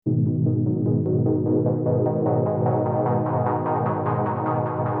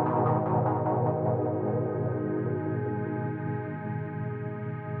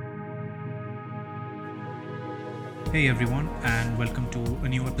Hey everyone, and welcome to a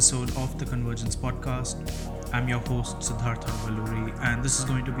new episode of the Convergence podcast. I'm your host Siddhartha Valluri, and this is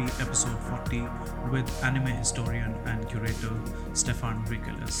going to be episode 40 with anime historian and curator Stefan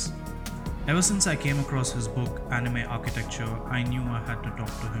Riekeles. Ever since I came across his book Anime Architecture, I knew I had to talk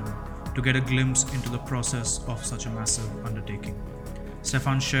to him to get a glimpse into the process of such a massive undertaking.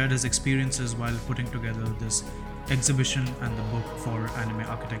 Stefan shared his experiences while putting together this exhibition and the book for anime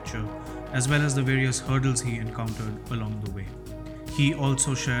architecture, as well as the various hurdles he encountered along the way. He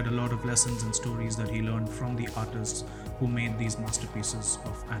also shared a lot of lessons and stories that he learned from the artists who made these masterpieces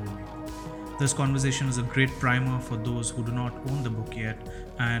of anime. This conversation is a great primer for those who do not own the book yet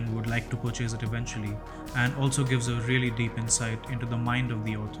and would like to purchase it eventually, and also gives a really deep insight into the mind of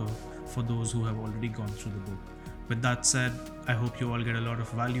the author for those who have already gone through the book. With that said, I hope you all get a lot of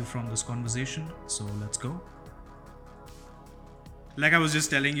value from this conversation, so let's go. Like I was just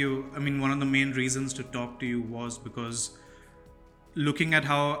telling you, one of the main reasons to talk to you was because looking at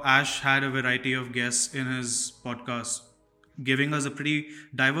how Ash had a variety of guests in his podcast, giving us a pretty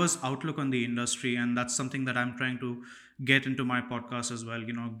diverse outlook on the industry, and that's something that I'm trying to get into my podcast as well.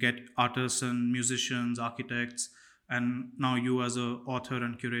 Get artists and musicians, architects, and now you as a author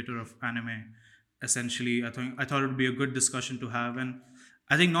and curator of anime. Essentially, I thought it would be a good discussion to have, and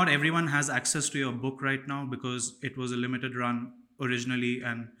I think not everyone has access to your book right now because it was a limited run originally,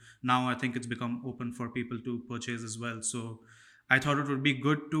 and now I think it's become open for people to purchase as well. So I thought it would be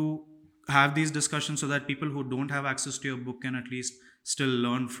good to have these discussions so that people who don't have access to your book can at least still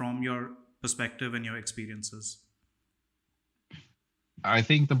learn from your perspective and your experiences. I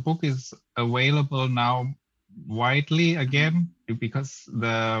think the book is available now widely again because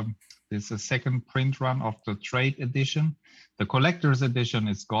there's a second print run of the trade edition. The collector's edition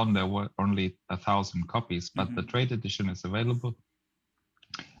is gone. There were only 1,000 copies, but the trade edition is available.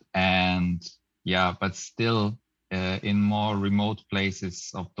 And yeah, but still in more remote places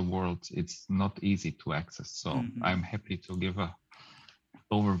of the world, it's not easy to access. So I'm happy to give a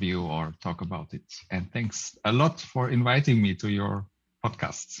overview or talk about it. And thanks a lot for inviting me to your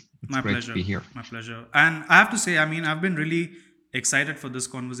podcast. It's My great pleasure. to be here. My pleasure. And I have to say, I've been really excited for this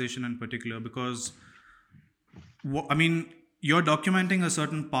conversation in particular because, you're documenting a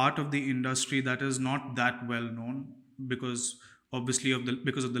certain part of the industry that is not that well known because obviously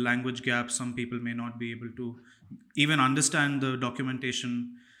because of the language gap, some people may not be able to even understand the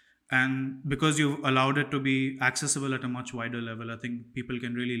documentation. And because you've allowed it to be accessible at a much wider level, I think people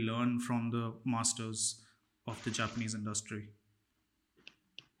can really learn from the masters of the Japanese industry.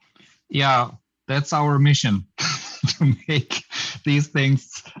 Yeah, that's our mission to make these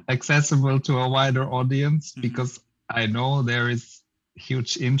things accessible to a wider audience because I know there is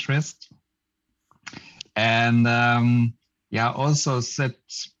huge interest. And also set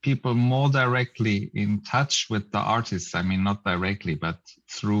people more directly in touch with the artists. I mean, not directly, but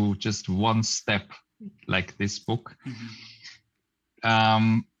through just one step like this book.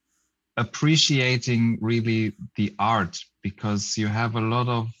 Appreciating really the art, because you have a lot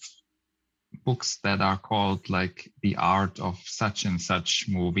of books that are called like the art of such and such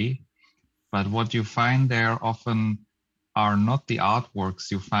movie. But what you find there often are not the artworks.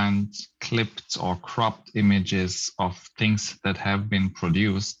 You find clipped or cropped images of things that have been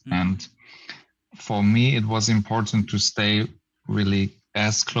produced. And for me, it was important to stay really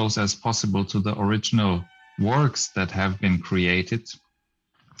as close as possible to the original works that have been created.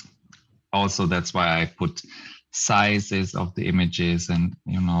 Also, that's why I put sizes of the images and,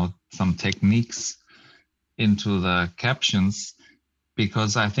 some techniques into the captions,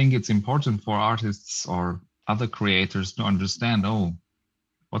 because I think it's important for artists or other creators to understand,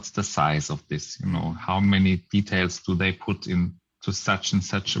 what's the size of this? How many details do they put into such and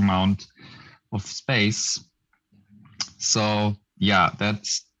such amount of space? So yeah,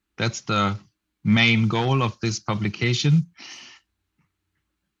 that's the main goal of this publication.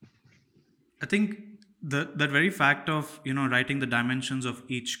 I think that very fact of writing the dimensions of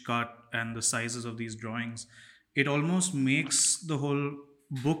each cut and the sizes of these drawings, it almost makes the whole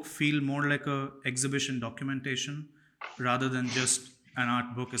book feel more like a exhibition documentation rather than just an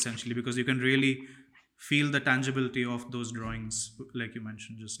art book, essentially, because you can really feel the tangibility of those drawings like you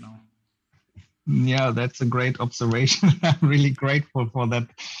mentioned just now. Yeah, that's a great observation. I'm really grateful for that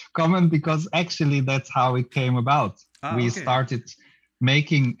comment, because actually that's how it came about. We started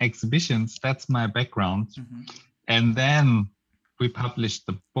making exhibitions. That's my background. And then we published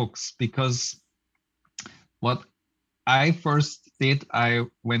the books, because what I first did,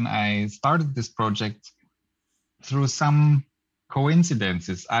 when I started this project, through some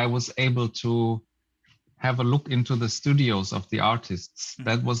coincidences, I was able to have a look into the studios of the artists.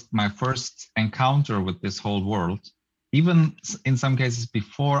 That was my first encounter with this whole world. even in some cases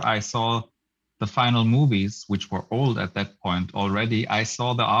before I saw the final movies, which were old at that point already, I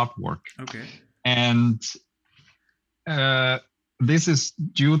saw the artwork. Okay. And uh, this is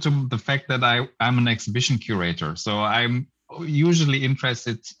due to the fact that I'm an exhibition curator. So I'm usually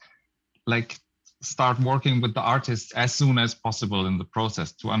interested, like, start working with the artists as soon as possible in the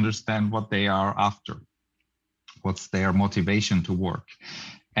process to understand what they are after, what's their motivation to work.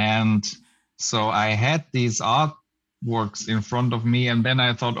 And so I had these artworks in front of me, and then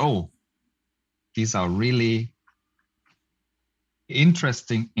I thought, oh, these are really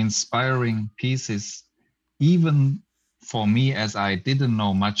interesting, inspiring pieces, even for me, as I didn't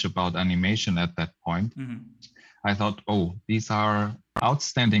know much about animation at that point. Mm-hmm. I thought, oh, these are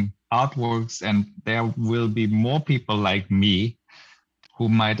outstanding artworks, and there will be more people like me who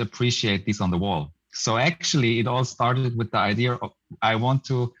might appreciate these on the wall. So actually, it all started with the idea of I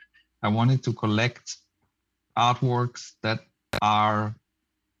wanted to collect artworks that are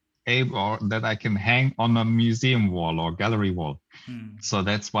able, or that I can hang on a museum wall or gallery wall. So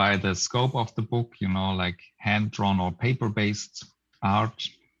that's why the scope of the book, like hand drawn or paper based art.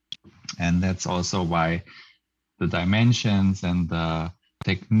 And that's also why the dimensions and the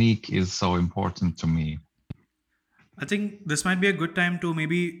technique is so important to me. I think this might be a good time to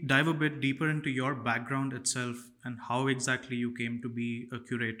maybe dive a bit deeper into your background itself and how exactly you came to be a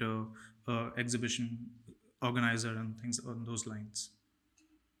curator, exhibition organizer, and things on those lines.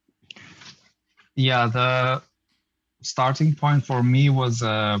 Yeah, the starting point for me was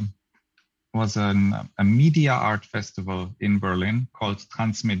a media art festival in Berlin called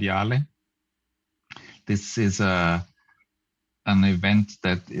Transmediale. This is an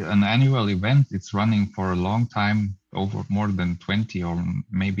annual event. It's running for a long time, over more than 20 or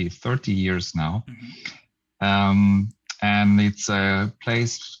maybe 30 years now. And it's a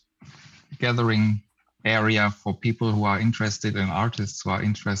place gathering area for people who are interested in artists, who are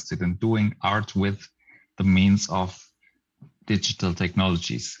interested in doing art with the means of digital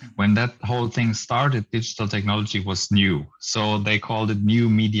technologies. When that whole thing started, digital technology was new. So they called it New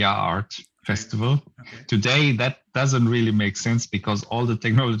Media Art Festival. Okay. Today, that doesn't really make sense because all the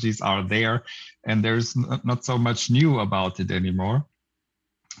technologies are there and there's not so much new about it anymore.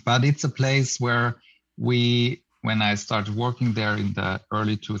 But it's a place where when I started working there in the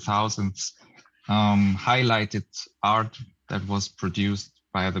early 2000s, highlighted art that was produced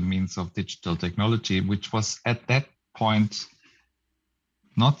by the means of digital technology, which was at that point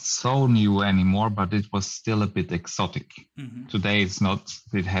not so new anymore, but it was still a bit exotic. Today it's not,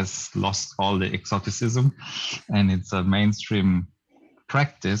 it has lost all the exoticism and it's a mainstream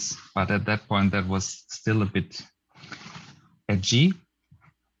practice, but at that point that was still a bit edgy.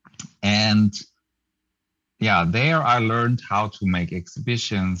 And yeah, there I learned how to make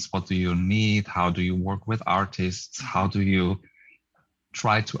exhibitions. What do you need? How do you work with artists? How do you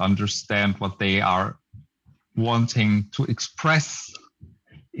try to understand what they are wanting to express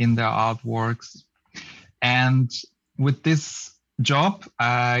in their artworks? And with this job,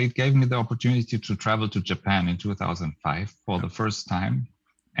 it gave me the opportunity to travel to Japan in 2005 for the first time.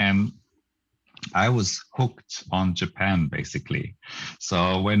 And I was hooked on Japan, basically.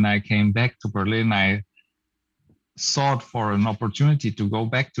 So when I came back to Berlin, I sought for an opportunity to go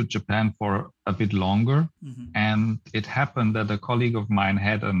back to Japan for a bit longer. And it happened that a colleague of mine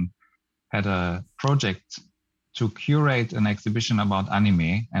had a project to curate an exhibition about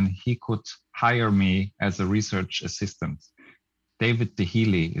anime, and he could hire me as a research assistant. David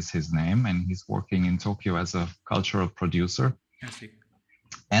DeHealy is his name, and he's working in Tokyo as a cultural producer. I see.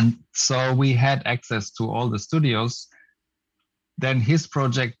 And so we had access to all the studios. Then his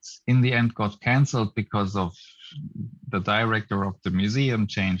project in the end got canceled because of the director of the museum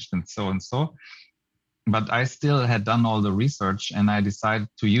changed and so and so. But I still had done all the research, and I decided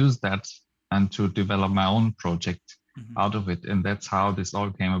to use that and to develop my own project out of it. And that's how this all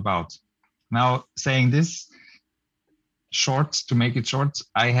came about. Now, saying this to make it short,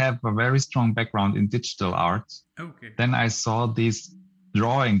 I have a very strong background in digital art. Okay. Then I saw these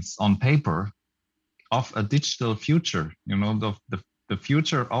drawings on paper of a digital future, the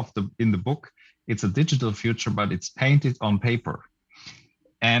future in the book. It's a digital future, but it's painted on paper.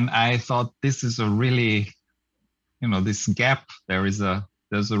 And I thought this is a really, this gap, there's a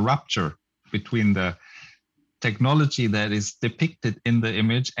rupture between the technology that is depicted in the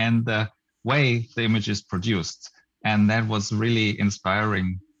image and the way the image is produced. And that was really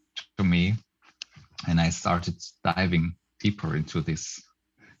inspiring to me. And I started diving deeper into this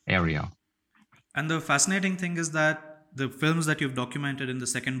area. And the fascinating thing is that the films that you've documented in the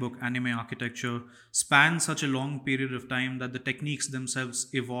second book, Anime Architecture, span such a long period of time that the techniques themselves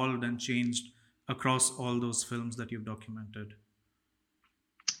evolved and changed across all those films that you've documented.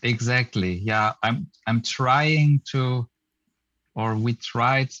 Exactly. Yeah, I'm trying to, or we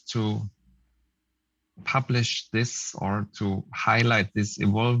tried to publish this or to highlight this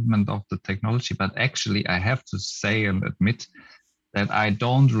evolvement of the technology. But actually, I have to say and admit that I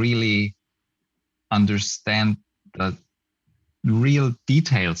don't really understand the real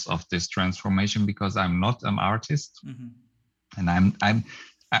details of this transformation because I'm not an artist, and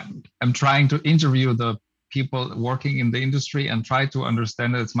I'm trying to interview the people working in the industry and try to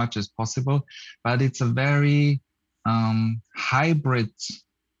understand it as much as possible. But it's a very hybrid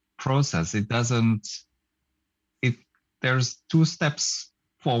process. It doesn't. It There's two steps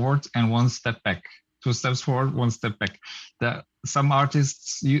forward and one step back. Two steps forward, one step back. Some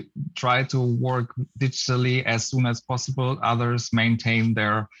artists you try to work digitally as soon as possible. Others maintain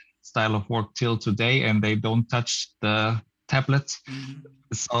their style of work till today, and they don't touch the tablet.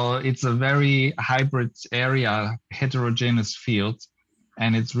 So it's a very hybrid area, heterogeneous field,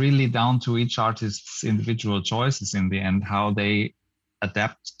 and it's really down to each artist's individual choices in the end, how they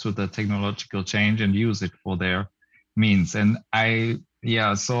adapt to the technological change and use it for their means. And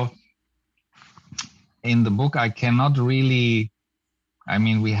so in the book, I cannot really, I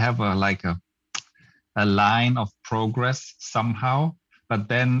mean, we have a line of progress somehow, but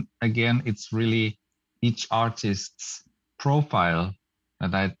then again, it's really each artist's profile.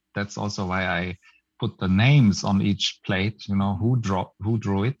 And that's also why I put the names on each plate, who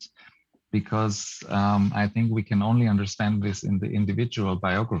drew it, because I think we can only understand this in the individual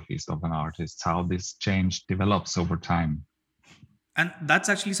biographies of an artist, how this change develops over time. And that's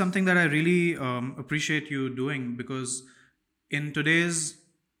actually something that I really appreciate you doing, because in today's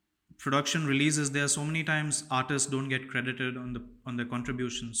production releases, there are so many times artists don't get credited on their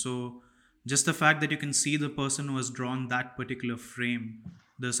contribution. So just the fact that you can see the person who has drawn that particular frame,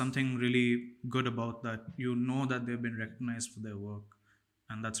 there's something really good about that. You know that they've been recognized for their work,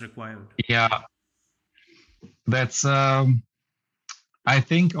 and that's required. Yeah, that's I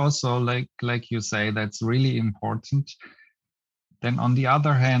think also like you say, that's really important. Then on the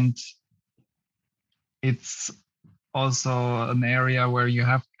other hand, it's also an area where you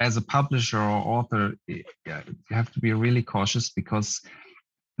have, as a publisher or author, you have to be really cautious, because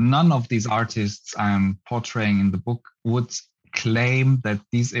none of these artists I'm portraying in the book would claim that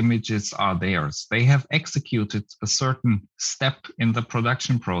these images are theirs. They have executed a certain step in the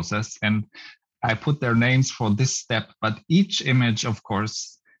production process, and I put their names for this step. But each image, of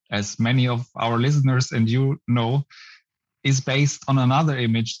course, as many of our listeners and you know, is based on another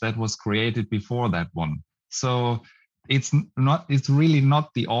image that was created before that one. So it's really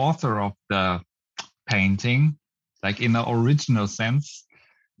not the author of the painting, like in the original sense.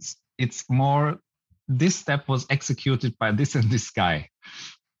 It's more, this step was executed by this and this guy.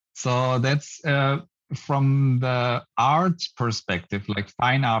 So that's from the art perspective, like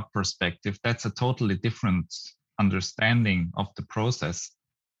fine art perspective, that's a totally different understanding of the process,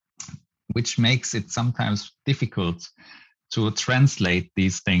 which makes it sometimes difficult to translate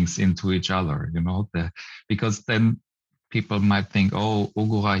these things into each other, because then people might think, oh,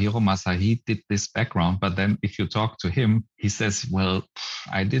 Ogura Hiromasa, he did this background. But then if you talk to him, he says, well,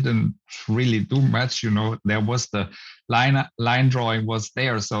 I didn't really do much, there was the line drawing was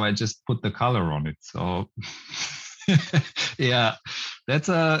there. So I just put the color on it. So yeah,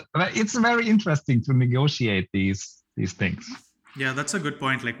 it's very interesting to negotiate these things. Yeah, that's a good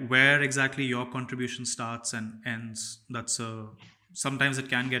point. Like where exactly your contribution starts and ends. Sometimes it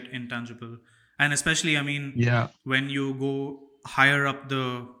can get intangible. And especially, I mean, Yeah. when you go higher up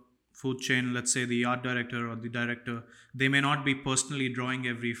the food chain, let's say the art director or the director, they may not be personally drawing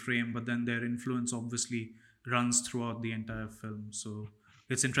every frame, but then their influence obviously runs throughout the entire film. So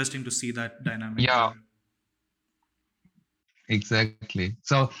it's interesting to see that dynamic Yeah. there. Exactly.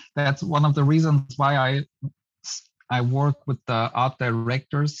 So that's one of the reasons why I work with the art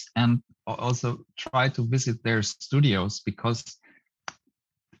directors and also try to visit their studios, because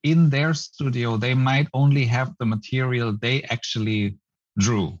in their studio they might only have the material they actually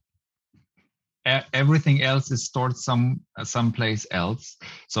drew. Everything else is stored someplace else.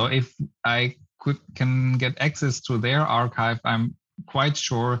 So if I can get access to their archive, I'm quite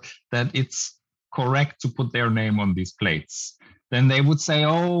sure that it's correct to put their name on these plates. Then they would say,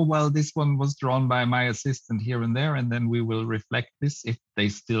 oh, well, this one was drawn by my assistant here and there, and then we will reflect this if they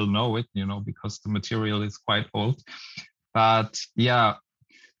still know it, because the material is quite old. But yeah,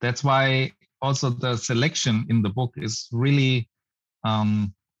 that's why also the selection in the book is really,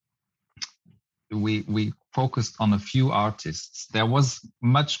 we focused on a few artists. There was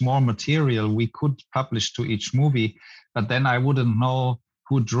much more material we could publish to each movie, but then I wouldn't know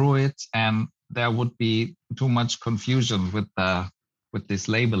who drew it, and there would be too much confusion with this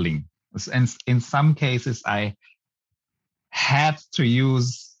labeling. And in some cases, I had to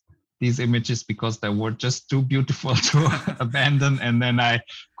use these images because they were just too beautiful to abandon, and then I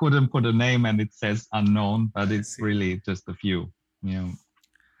couldn't put a name, and it says unknown, but I it's see. really just a few. Yeah.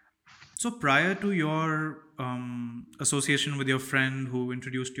 So prior to your association with your friend who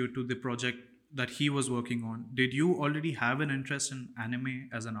introduced you to the project that he was working on, did you already have an interest in anime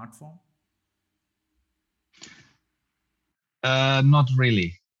as an art form? Not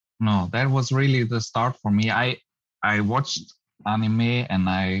really. No, that was really the start for me. I watched anime and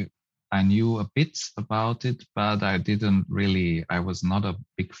I knew a bit about it, but I didn't really. I was not a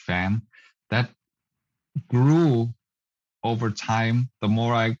big fan. That grew over time. The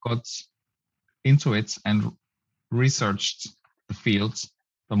more I got into it and researched the field,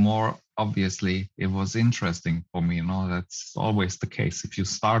 the more obviously it was interesting for me. You know, that's always the case. If you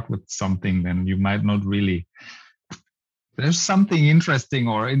start with something, then you might not really, there's something interesting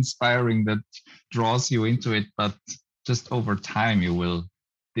or inspiring that draws you into it, but just over time you will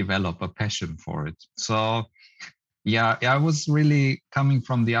develop a passion for it. So yeah, I was really coming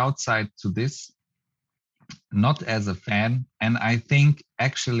from the outside to this, not as a fan. And I think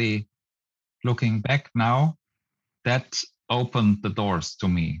actually looking back now, that opened the doors to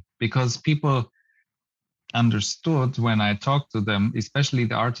me because people understood when I talked to them, especially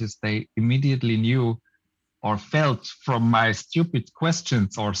the artists, they immediately knew or felt from my stupid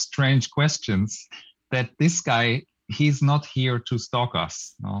questions or strange questions that this guy, he's not here to stalk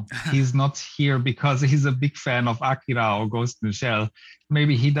us. No, he's not here because he's a big fan of Akira or Ghost in the Shell.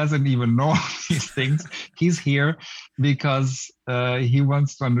 Maybe he doesn't even know these things. He's here because he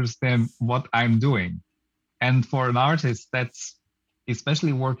wants to understand what I'm doing. And for an artist, that's,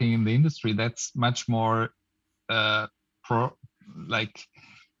 especially working in the industry, that's much more uh, pro, like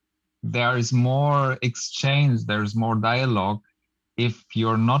there is more exchange, there's more dialogue if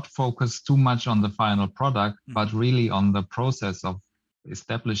you're not focused too much on the final product, but really on the process of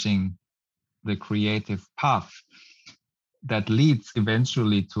establishing the creative path that leads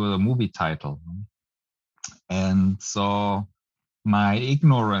eventually to a movie title. And so my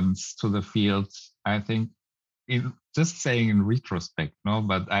ignorance to the field, I think, just saying in retrospect, no,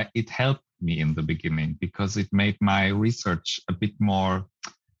 but it helped me in the beginning because it made my research a bit more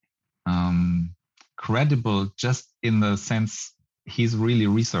credible, just in the sense he's really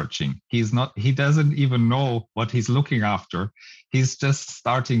researching. He doesn't even know what he's looking after. He's just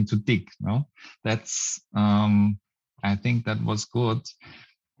starting to dig. No, that's, I think that was good.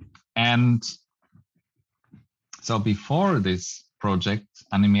 And so before this project,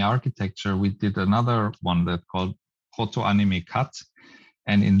 Anime Architecture, we did another one that called Proto Anime Cut.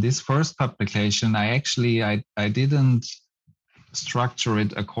 And in this first publication, I didn't structure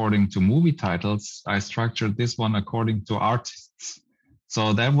it according to movie titles. I structured this one according to artists.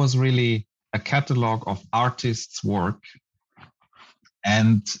 So that was really a catalog of artists' work.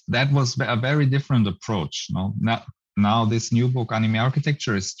 And that was a very different approach. No? Now this new book, Anime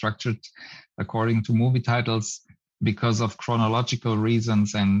Architecture, is structured according to movie titles because of chronological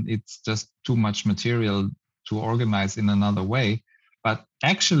reasons, and it's just too much material to organize in another way. But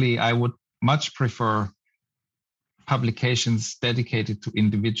actually, I would much prefer publications dedicated to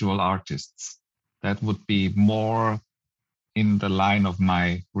individual artists. That would be more in the line of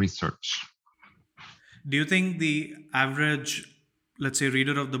my research. Do you think the average, let's say,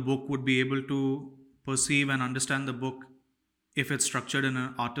 reader of the book would be able to perceive and understand the book if it's structured in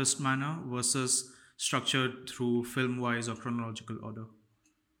an artist manner versus structured through film wise or chronological order?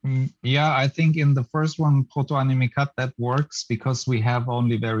 Yeah, I think in the first one, Proto Anime Cut, that works because we have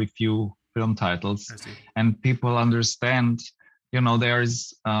only very few film titles I see. and people understand,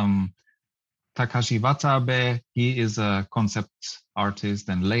 there's Takashi Watabe. He is a concept artist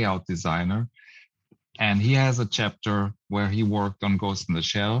and layout designer. And he has a chapter where he worked on Ghost in the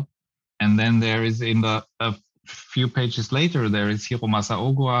Shell. And then there is a few pages later, there is Hiromasa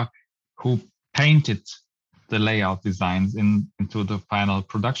Ogura, who painted the layout designs into the final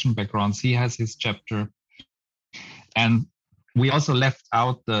production backgrounds. He has his chapter. And we also left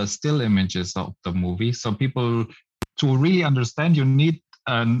out the still images of the movie. So people, to really understand, you need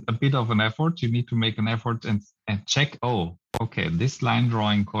a bit of an effort. You need to make an effort and check, oh, okay, this line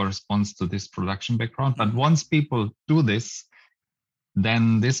drawing corresponds to this production background. But once people do this,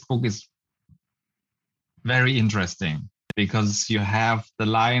 then this book is very interesting because you have the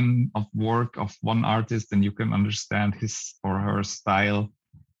line of work of one artist and you can understand his or her style.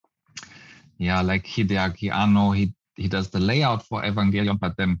 Yeah, like Hideaki Anno, he does the layout for Evangelion,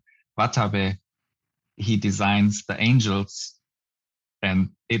 but then Watabe, he designs the angels and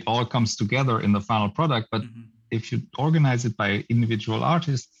it all comes together in the final product. But if you organize it by individual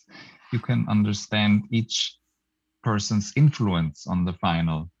artists, you can understand each person's influence on the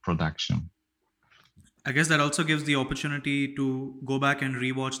final production. I guess that also gives the opportunity to go back and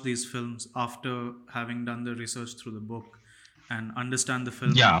rewatch these films after having done the research through the book and understand the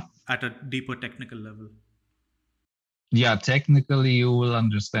film Yeah. at a deeper technical level. Yeah, technically you will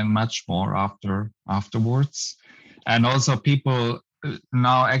understand much more afterwards. And also people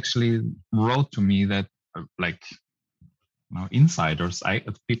now actually wrote to me that like insiders,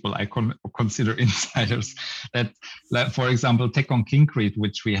 people I consider insiders, that for example, Tech on Concrete,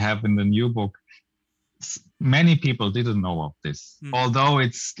 which we have in the new book, many people didn't know of this. Although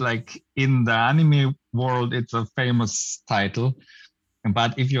it's like in the anime world, it's a famous title.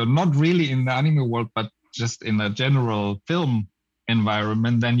 But if you're not really in the anime world, but just in a general film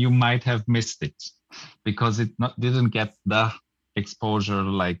environment, then you might have missed it because it didn't get the exposure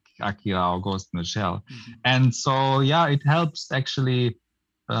like Akira or Ghost in the Shell. And so, yeah, it helps actually,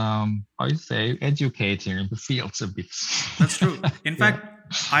 educating the fields a bit. That's true. In fact,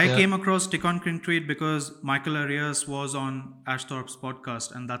 I came across Tick on Concrete because Michael Arias was on Ashthorpe's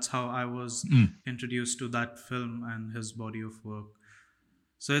podcast, and that's how I was introduced to that film and his body of work.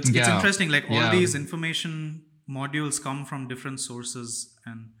 So it's interesting, like all these information modules come from different sources,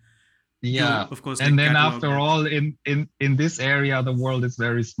 and you, of course, and then after all, in this area, the world is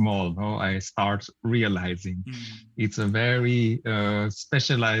very small. No, I start realizing it's a very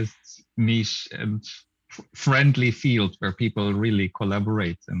specialized niche and friendly field where people really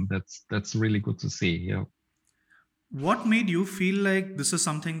collaborate, and that's really good to see. Yeah. What made you feel like this is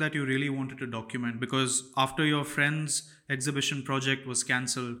something that you really wanted to document? Because after your friend's exhibition project was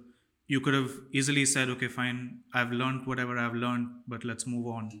cancelled, you could have easily said, okay, fine, I've learned whatever I've learned, but let's move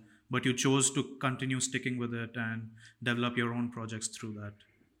on. But you chose to continue sticking with it and develop your own projects through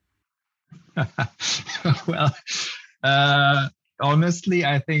that. Well, honestly,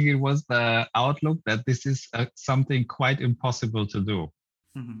 I think it was the outlook that this is something quite impossible to do.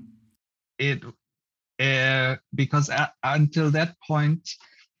 Because until that point,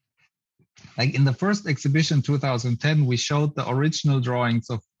 like in the first exhibition 2010, we showed the original drawings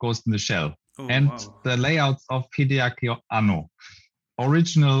of Ghost in the Shell the layouts of Hideaki Anno,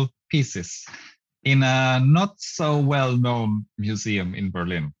 original pieces in a not so well-known museum in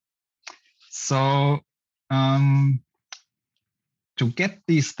Berlin. So to get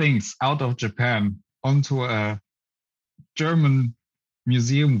these things out of Japan onto a German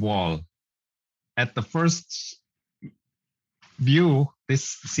museum wall, at the first view, this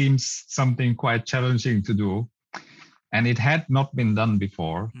seems something quite challenging to do. And it had not been done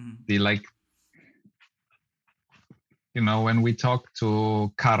before. When we talked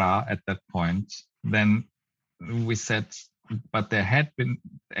to Kara at that point, then we said, but there had been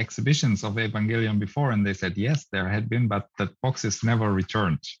exhibitions of Evangelion before. And they said, yes, there had been, but that box is never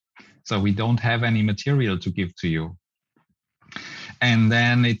returned. So we don't have any material to give to you. And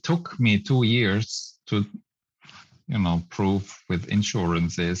then it took me 2 years to, prove with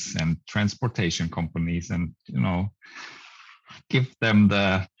insurances and transportation companies and, give them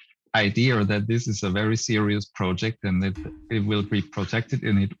the idea that this is a very serious project and that it will be protected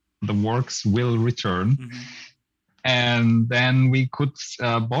and the works will return. And then we could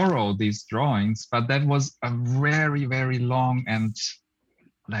borrow these drawings, but that was a very, very long and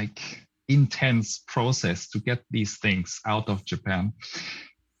intense process to get these things out of Japan.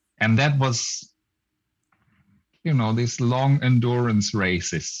 And that was, these long endurance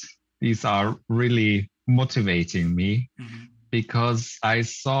races. These are really motivating me because I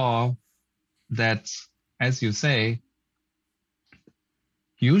saw that, as you say,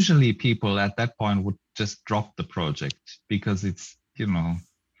 usually people at that point would just drop the project because it's,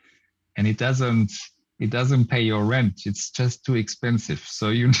 and it doesn't pay your rent. It's just too expensive. So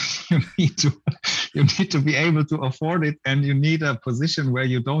you need to be able to afford it, and you need a position where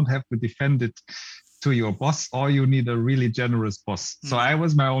you don't have to defend it to your boss, or you need a really generous boss. So I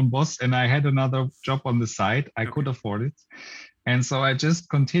was my own boss and I had another job on the side. I could afford it. And so I just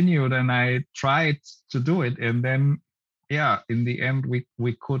continued and I tried to do it. And then, in the end,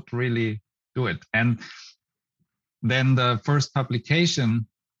 we could really do it. And then the first publication,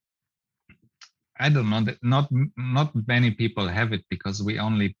 I don't know, not many people have it because we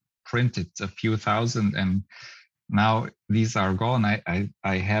only printed a few thousand, and now these are gone.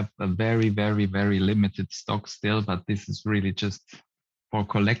 I have a very, very, very limited stock still, but this is really just for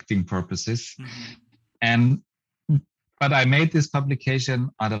collecting purposes. But I made this publication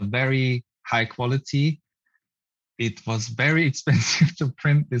at a very high quality. It was very expensive to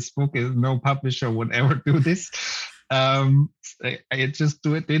print this book. No publisher would ever do this. um, I just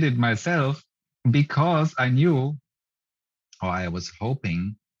did it myself because I knew, or I was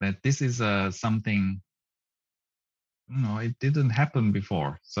hoping that this is something, it didn't happen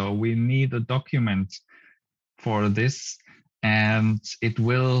before. So we need a document for this, and it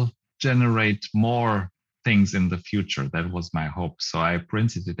will generate more things in the future. That was my hope. So I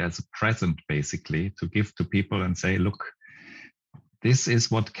printed it as a present, basically, to give to people and say, look, this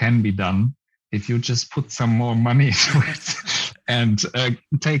is what can be done if you just put some more money into it and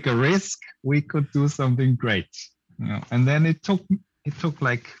take a risk. We could do something great. And then it took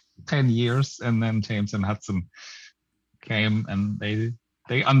like 10 years, and then James and Hudson came, and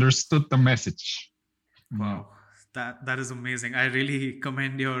they understood the message. Wow, that is amazing. I really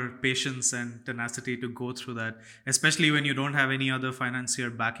commend your patience and tenacity to go through that, especially when you don't have any other financier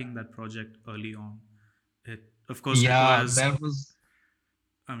backing that project early on. It of course Yeah, requires, that was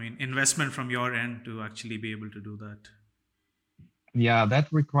I mean, investment from your end to actually be able to do that. that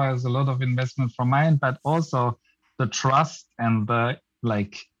requires a lot of investment from my end, but also the trust and the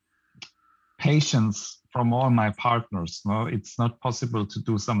like patience from all my partners. No, it's not possible to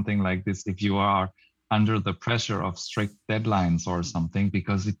do something like this if you are under the pressure of strict deadlines or something,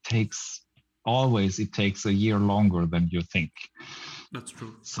 because it takes a year longer than you think. That's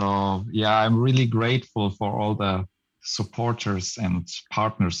true. So yeah, I'm really grateful for all the supporters and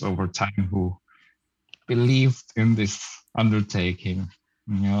partners over time who believed in this undertaking.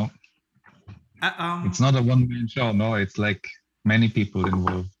 Uh, It's um, not a one-man show. No, it's like many people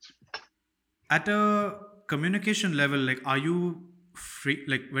involved. at a communication level, like, are you free,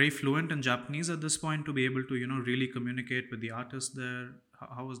 like, very fluent in Japanese at this point to be able to, really communicate with the artists there?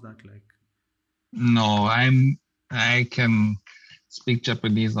 How was that like? No, I can speak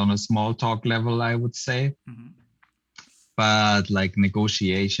Japanese on a small talk level, I would say, Hmm. but like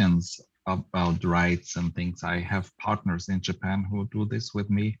negotiations about rights and things, I have partners in Japan who do this with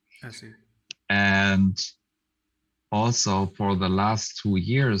me. I see. And also for the last 2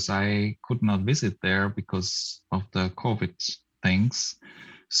 years, I could not visit there because of the COVID things.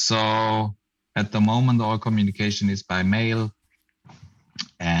 So at the moment, all communication is by mail.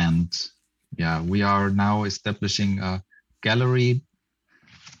 And yeah, we are now establishing a gallery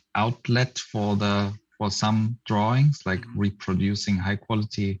outlet for some drawings, like Hmm. reproducing high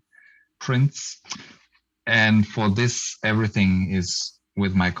quality prints. And for this, everything is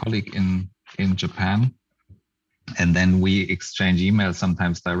with my colleague in Japan. And then we exchange emails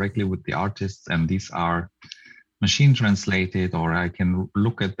sometimes directly with the artists, and these are machine translated, or I can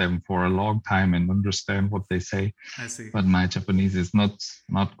look at them for a long time and understand what they say. I see. But my Japanese is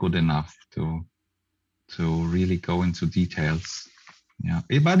not good enough to really go into details. Yeah,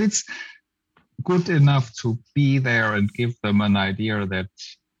 but it's good enough to be there and give them an idea that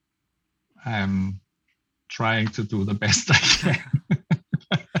I'm trying to do the best I can.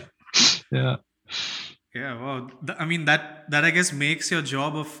 Yeah. Yeah, wow. I mean, that I guess makes your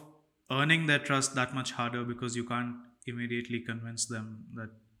job of earning their trust that much harder, because you can't immediately convince them that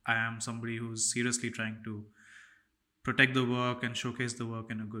I am somebody who's seriously trying to protect the work and showcase the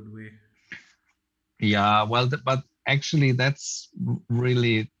work in a good way. Yeah, well, but actually, that's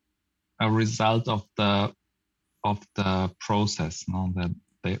really a result of the process. No,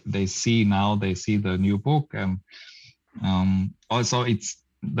 that they see the new book, and also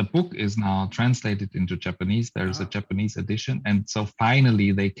the book is now translated into Japanese. There is a Ah. Japanese edition, and so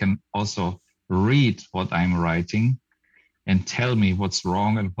finally they can also read what I'm writing and tell me what's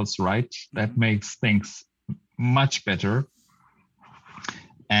wrong and what's right. That Hmm. makes things much better.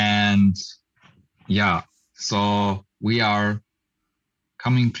 And yeah, so we are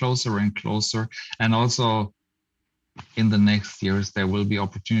coming closer and closer. And also in the next years, there will be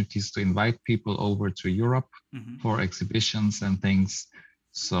opportunities to invite people over to Europe Hmm. for exhibitions and things.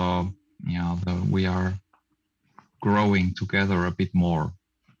 So yeah, we are growing together a bit more.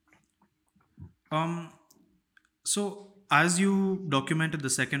 Um, so as you documented the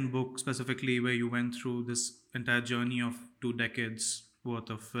second book specifically, where you went through this entire journey of 2 decades worth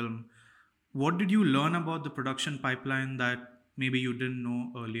of film, what did you learn about the production pipeline that maybe you didn't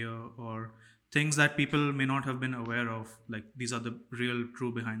know earlier, or things that people may not have been aware of? Like, these are the real,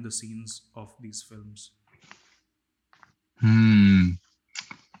 true behind the scenes of these films. Hmm,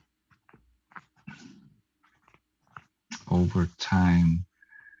 over time.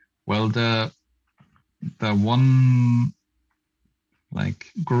 Well, the one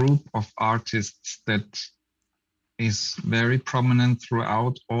like group of artists that is very prominent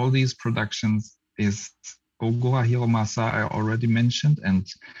throughout all these productions is Ogawa Hiromasa, I already mentioned, and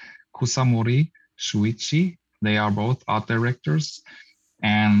Kusamori Shuichi. They are both art directors.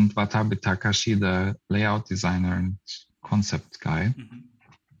 and Watabe Takashi, the layout designer and concept guy.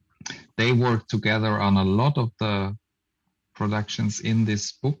 They worked together on a lot of the productions in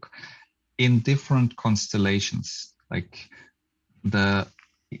this book in different constellations. Like the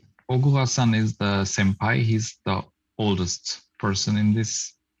Ogura-san is the senpai. He's the oldest person in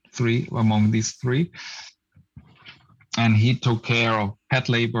among these three. And he took care of Pet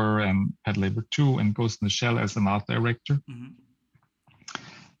Labor and Pet Labor 2 and Ghost in the Shell as an art director.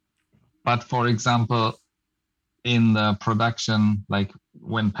 But for example, in the production, like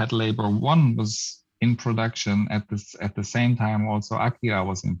when Pet Labor 1 was in production, at the same time also Akira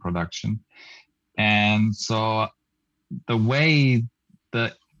was in production. And so the way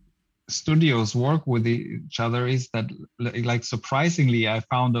the studios work with each other is that, like, surprisingly, I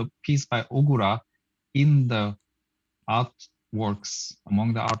found a piece by Ogura in the artworks,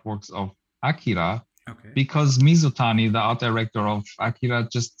 among the artworks of Akira, because Mizutani, the art director of Akira,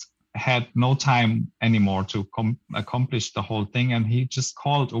 just had no time anymore to accomplish the whole thing. And he just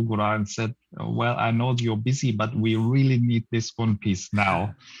called Ogura and said, well, I know you're busy, but we really need this one piece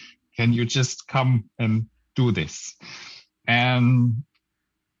now. Can you just come and do this? And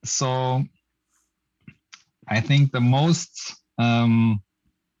so I think the most, or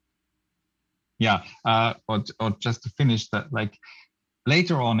just to finish that, like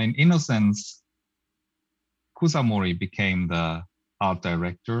later on in Innocence, Kusamori became the art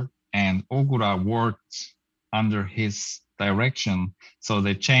director and Ogura worked under his direction. So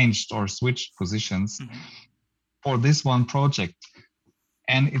they changed or switched positions for this one project.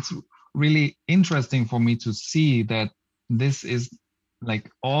 And it's really interesting for me to see that this is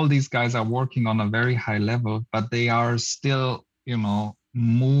like all these guys are working on a very high level, but they are still,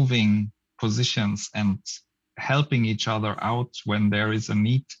 moving positions and helping each other out when there is a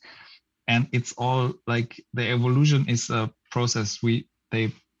need. And it's all like the evolution is a process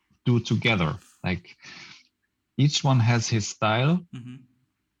they do together. Like each one has his style,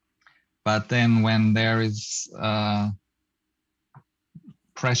 but then when there is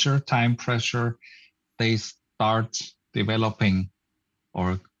time pressure, they start developing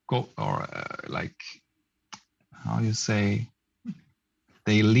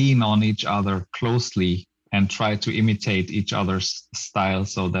they lean on each other closely and try to imitate each other's style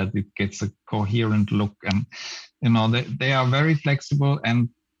so that it gets a coherent look. And they are very flexible, and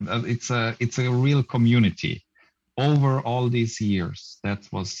it's a real community over all these years. That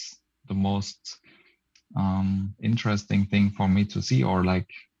was the most interesting thing for me to see, or like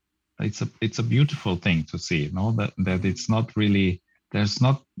it's a beautiful thing to see, that it's not really,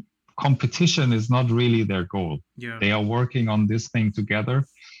 competition is not really their goal. They are working on this thing together.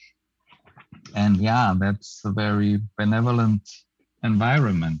 And that's a very benevolent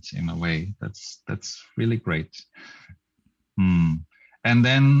environment in a way. That's really great. And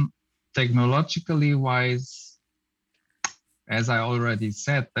then technologically wise, as I already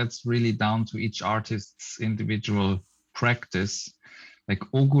said, that's really down to each artist's individual practice. Like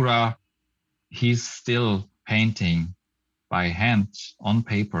Ogura, he's still painting by hand on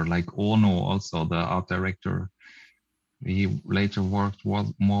paper, like Ono, also the art director. He later worked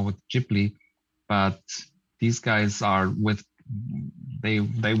more with Ghibli, but these guys they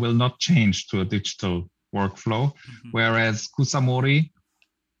will not change to a digital workflow. Whereas Kusamori,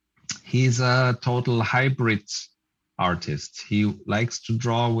 he's a total hybrid artist. He likes to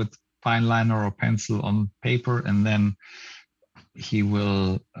draw with fine liner or pencil on paper, and then he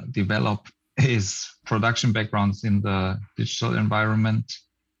will develop his production backgrounds in the digital environment.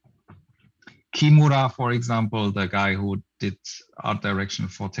 Kimura, for example, the guy who did art direction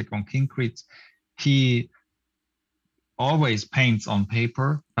for Tekken Concrete, he always paints on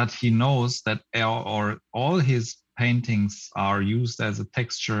paper, but he knows that all his paintings are used as a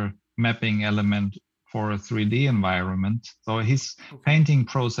texture mapping element for a 3D environment. So his painting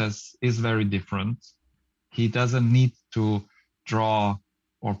process is very different. He doesn't need to draw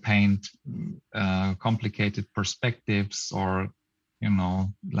or paint complicated perspectives or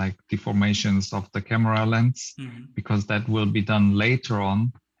like deformations of the camera lens, because that will be done later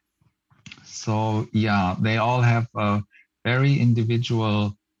on. So they all have a very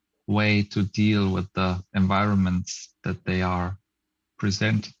individual way to deal with the environments that they are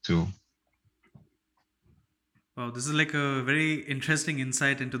presented to. Wow, this is like a very interesting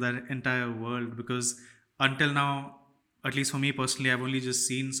insight into that entire world, because until now, at least for me personally, I've only just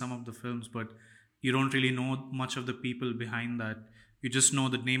seen some of the films, but you don't really know much of the people behind that. You just know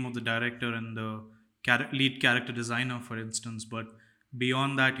the name of the director and the lead character designer, for instance, but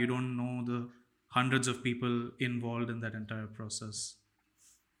beyond that, you don't know the hundreds of people involved in that entire process.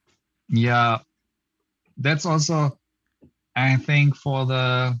 Yeah, that's also I think for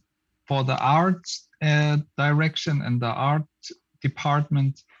the art direction and the art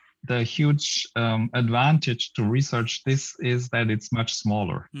department, the huge advantage to research this is that it's much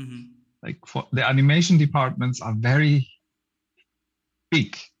smaller. Mm-hmm. Like for the animation departments are very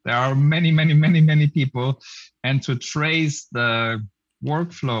big. There are many, many, many, many people, and to trace the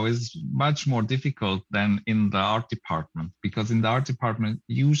workflow is much more difficult than in the art department, because in the art department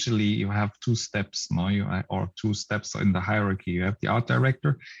usually you have two steps, no, or two steps in the hierarchy. You have the art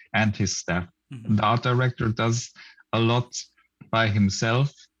director and his staff. Mm-hmm. The art director does a lot by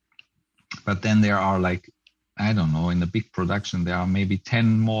himself, but then there are, like, I don't know, in a big production there are maybe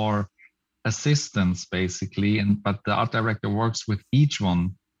 10 more assistants basically, and but the art director works with each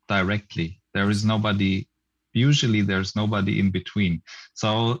one directly. There is nobody, usually there's nobody in between.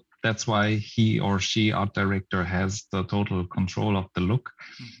 So that's why he or she, art director, has the total control of the look,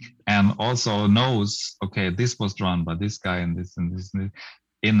 and also knows, okay, this was drawn by this guy and this and this. And this.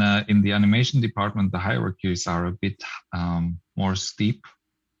 In the animation department, the hierarchies are a bit more steep,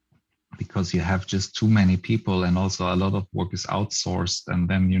 because you have just too many people, and also a lot of work is outsourced, and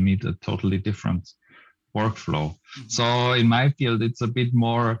then you need a totally different workflow. So in my field, it's a bit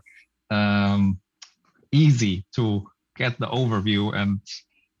more easy to get the overview and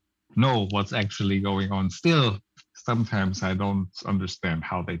know what's actually going on. Still, sometimes I don't understand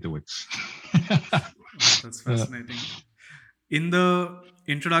how they do it. Oh, that's fascinating. In the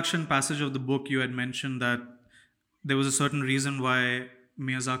introduction passage of the book, you had mentioned that there was a certain reason why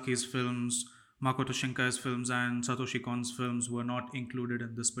Miyazaki's films, Makoto Shinkai's films, and Satoshi Kon's films were not included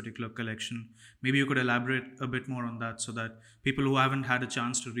in this particular collection. Maybe you could elaborate a bit more on that so that people who haven't had a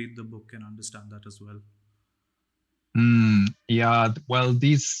chance to read the book can understand that as well. Yeah, well,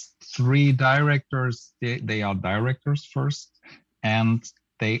 these three directors, they are directors first, and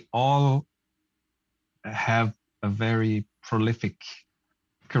they all have a very prolific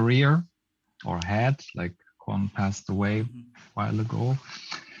career, or had, like Kon passed away a while ago,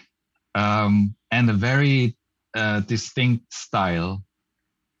 and a very distinct style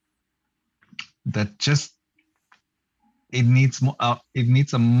that just it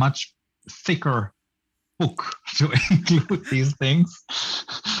needs a much thicker book to include these things.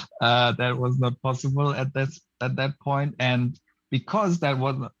 That was not possible at that point, and because that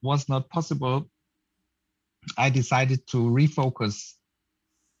was not possible, I decided to refocus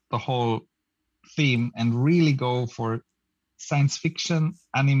the whole theme and really go for science fiction,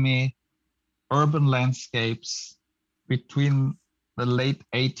 anime, urban landscapes between the late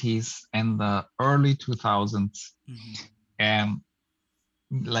 80s and the early 2000s, and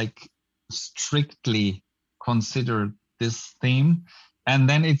like strictly consider this theme. And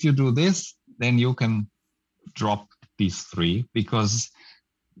then if you do this, then you can drop these three, because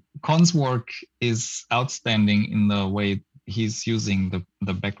Kon's work is outstanding in the way he's using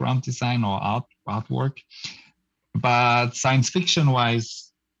the background design or artwork. But science fiction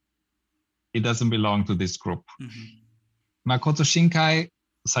wise, it doesn't belong to this group. Makoto Shinkai,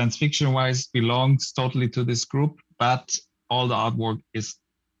 science fiction wise, belongs totally to this group, but all the artwork is,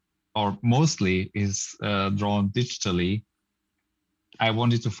 or mostly is, drawn digitally. I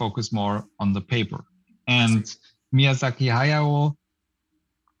wanted to focus more on the paper. And Miyazaki Hayao,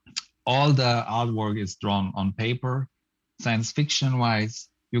 all the artwork is drawn on paper. Science fiction wise,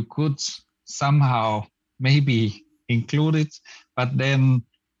 you could somehow maybe include it, but then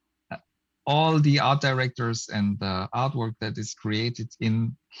all the art directors and the artwork that is created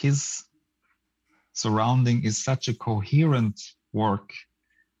in his surrounding is such a coherent work.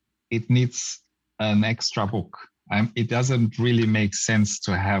 It needs an extra book. It doesn't really make sense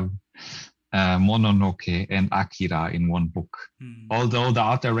to have Mononoke and Akira in one book. Although the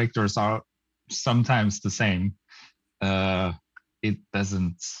art directors are sometimes the same, it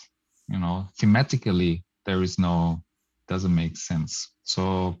doesn't, thematically, doesn't make sense.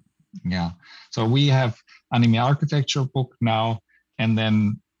 So, yeah. So we have anime architecture book now, and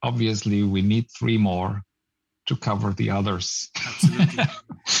then obviously we need three more to cover the others. Absolutely.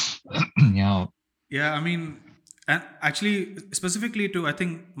 Yeah. Yeah, I mean, and actually, specifically to, I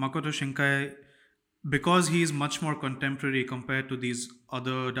think, Makoto Shinkai, because he's much more contemporary compared to these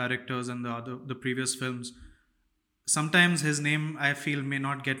other directors and the previous films, sometimes his name, I feel, may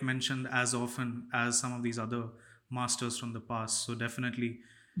not get mentioned as often as some of these other masters from the past. So definitely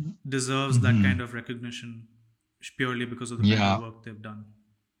deserves that kind of recognition purely because of the kind of work they've done.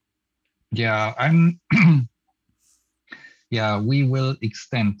 Yeah, we will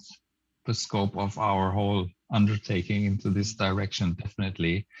extend the scope of our whole undertaking into this direction,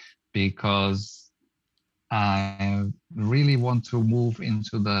 definitely, because I really want to move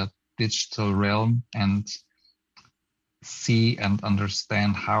into the digital realm, and see and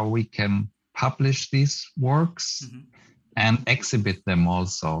understand how we can publish these works Mm-hmm. and exhibit them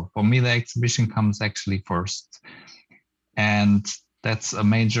also. For me, the exhibition comes actually first. And that's a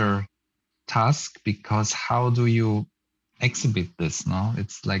major task, because how do you exhibit this? No,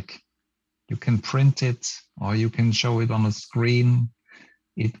 it's like you can print it or you can show it on a screen.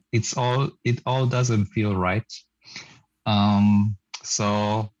 It all doesn't feel right.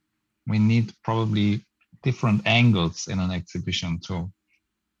 So we need probably different angles in an exhibition to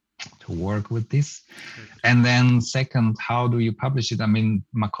work with this. Correct. And then second, how do you publish it? I mean,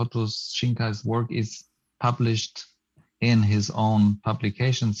 Makoto Shinkai's work is published in his own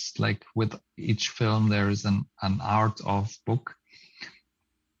publications. Like with each film, there is an art of book.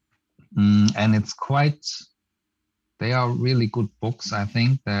 And it's quite, they are really good books. I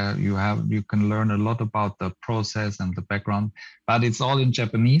think that you can learn a lot about the process and the background, but it's all in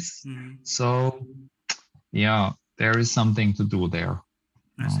Japanese. Mm-hmm. So yeah, there is something to do there.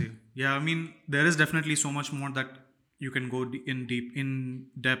 I see. Yeah, I mean, there is definitely so much more that you can go in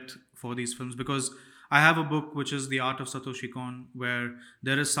depth for these films, because I have a book which is The Art of Satoshi Kon, where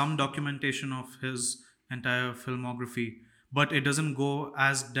there is some documentation of his entire filmography, but it doesn't go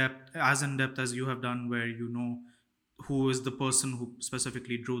as in depth as you have done, where you know who is the person who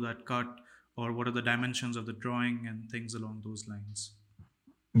specifically drew that cut, or what are the dimensions of the drawing and things along those lines.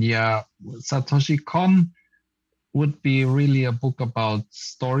 Yeah, Satoshi Kon would be really a book about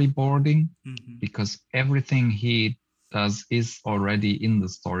storyboarding, Mm-hmm. because everything he does is already in the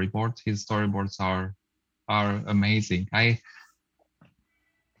storyboard. His storyboards are amazing. I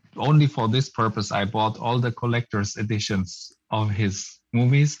only for this purpose I bought all the collector's editions of his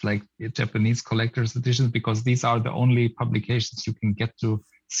movies, like Japanese collector's editions, because these are the only publications you can get to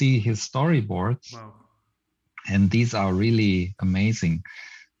see his storyboards, Wow. and these are really amazing.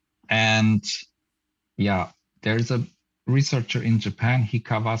 And yeah, there's a researcher in Japan,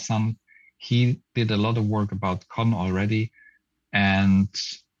 Hikawa-san. He did a lot of work about Kon already. And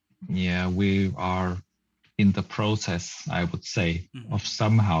yeah, we are in the process, I would say, Mm-hmm. of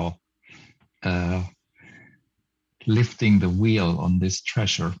somehow uh, lifting the wheel on this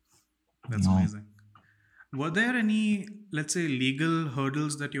treasure. You That's know, amazing. Were there any, let's say, legal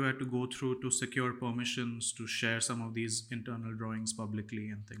hurdles that you had to go through to secure permissions to share some of these internal drawings publicly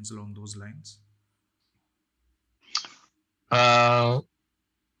and things along those lines? uh,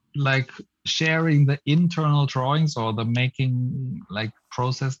 like sharing the internal drawings or the making like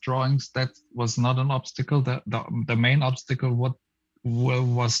process drawings, that was not an obstacle. The main obstacle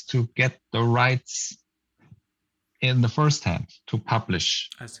was to get the rights in the first hand to publish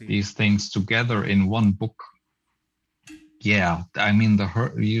I see. these things together in one book. Yeah, I mean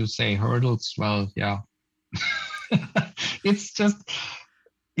you say hurdles. Well, yeah, it's just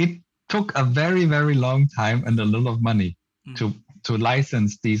it took a very long time and a lot of money to Mm-hmm. to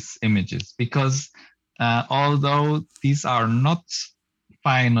license these images, because although these are not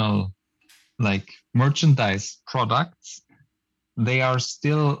final like merchandise products, they are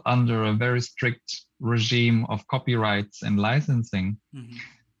still under a very strict regime of copyrights and licensing. Mm-hmm.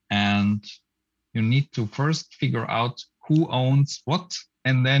 And you need to first figure out who owns what,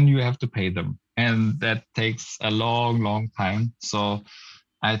 and then you have to pay them. And that takes a long time. So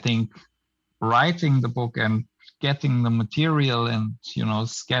I think writing the book and getting the material and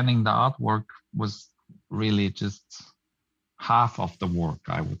scanning the artwork was really just half of the work,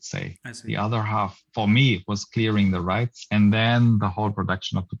 I would say. I see. The other half for me was clearing the rights, and then the whole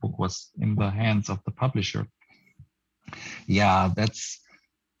production of the book was in the hands of the publisher. Yeah, that's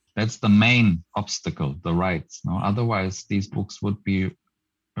the main obstacle, the rights. No, Mm-hmm. otherwise these books would be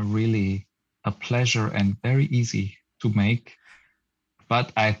really a pleasure and very easy to make.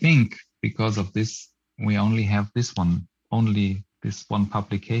 But I think because of this, we only this one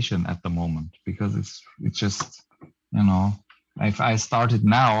publication at the moment, because it's just, if I started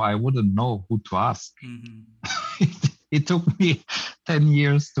now, I wouldn't know who to ask. Mm-hmm. It took me 10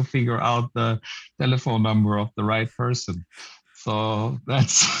 years to figure out the telephone number of the right person. So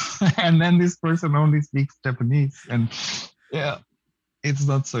that's, and then this person only speaks Japanese. And yeah, it's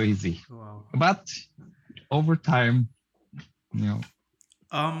not so easy. Wow. But over time, you know,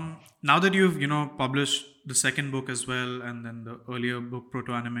 Now that you've published the second book as well, and then the earlier book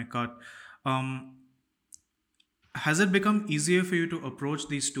Proto Anime Cut, um, has it become easier for you to approach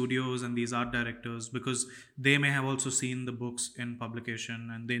these studios and these art directors, because they may have also seen the books in publication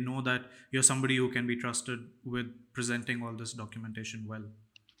and they know that you're somebody who can be trusted with presenting all this documentation well?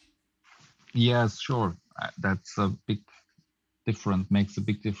 yes, sure. That's a big makes a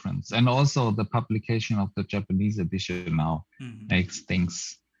big difference. And also the publication of the Japanese edition now Mm-hmm. makes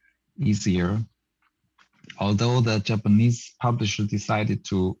things easier. although the Japanese publisher decided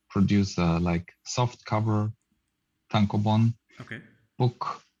to produce a like soft cover tankobon Okay.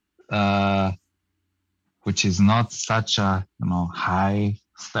 book, which is not such a high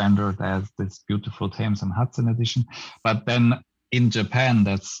standard as this beautiful Thames and Hudson edition. But then in Japan,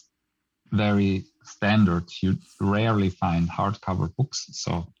 that's very standard. You rarely find hardcover books,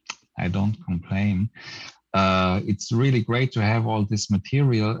 so I don't complain. It's really great to have all this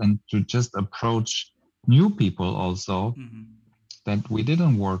material and to just approach new people also Mm-hmm. that we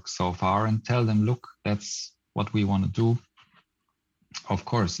didn't work so far and tell them, look, that's what we want to do. Of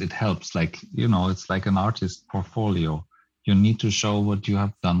course, it helps. Like, it's like an artist portfolio. You need to show what you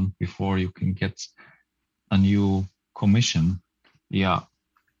have done before you can get a new commission. Yeah,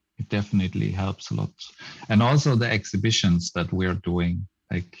 it definitely helps a lot. And also the exhibitions that we're doing,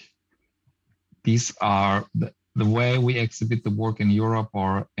 like these are the way we exhibit the work in Europe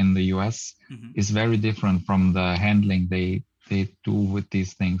or in the US Mm-hmm. is very different from the handling they do with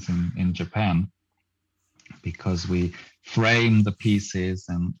these things in Japan, because we frame the pieces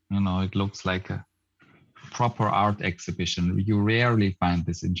and it looks like a proper art exhibition. You rarely find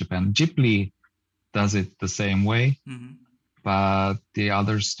this in Japan. Ghibli does it the same way, Mm-hmm. but the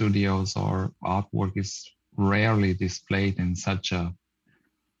other studios or artwork is rarely displayed in such a,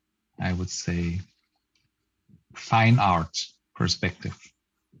 I would say, fine art perspective.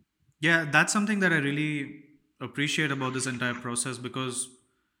 Yeah, that's something that I really appreciate about this entire process, because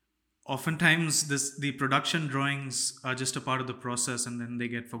oftentimes the production drawings are just a part of the process and then they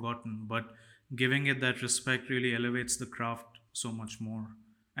get forgotten, but giving it that respect really elevates the craft so much more,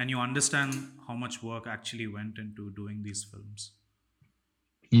 and you understand how much work actually went into doing these films.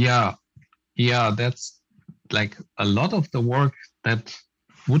 Yeah, yeah, that's like a lot of the work that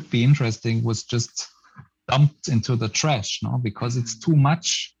would be interesting was just dumped into the trash, no, because it's Mm-hmm. too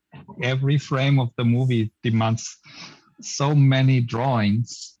much. Every frame of the movie demands so many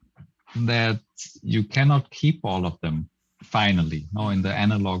drawings that you cannot keep all of them finally. No, in the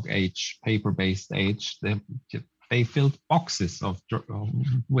Mm-hmm. analog age, paper-based age, they filled boxes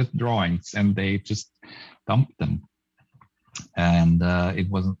with drawings and they just dumped them. And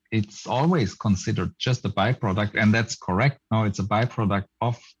it's always considered just a byproduct, and that's correct. No, it's a byproduct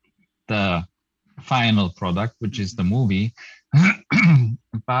of the final product, which is the Mm-hmm. movie.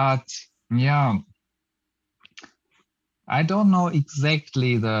 But yeah, I don't know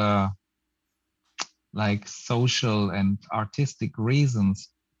exactly the like social and artistic reasons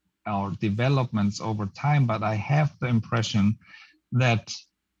or developments over time, but I have the impression that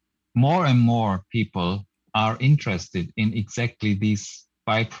more and more people are interested in exactly these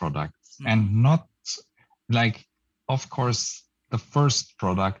byproducts Mm-hmm. and not like, of course, the first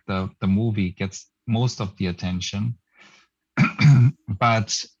product, the movie gets most of the attention,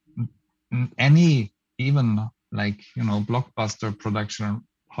 but any even like blockbuster production,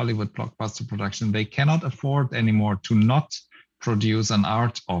 Hollywood blockbuster production, they cannot afford anymore to not produce an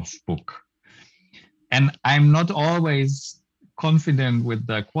art of book. And I'm not always confident with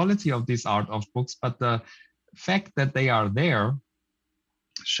the quality of these art of books, but the fact that they are there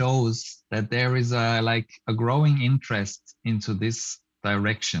shows that there is a growing interest into this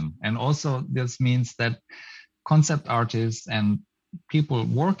direction. And also this means that concept artists and people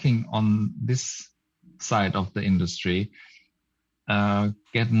working on this side of the industry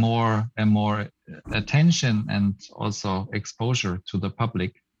get more and more attention and also exposure to the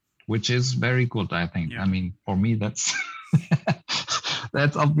public, which is very good, I think. Yeah. I mean, for me, that's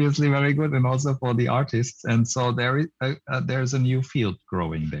that's obviously very good, and also for the artists. And so there's a new field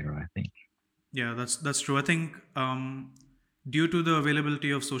growing there, I think. Yeah, that's true. I think due to the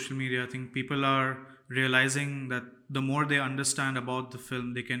availability of social media, I think people are realizing that the more they understand about the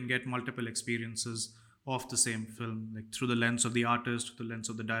film, they can get multiple experiences of the same film, like through the lens of the artist, through the lens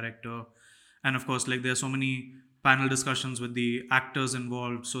of the director, and of course, like there are so many panel discussions with the actors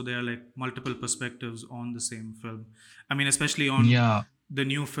involved, so there are like multiple perspectives on the same film. I mean, especially on Yeah. the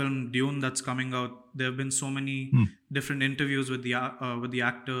new film Dune that's coming out, there have been so many Hmm. different interviews with the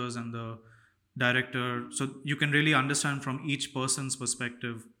actors and the director, so you can really understand from each person's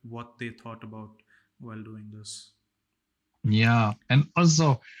perspective what they thought about while doing this. Yeah. And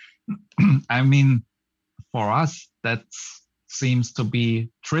also, I mean, for us, that seems to be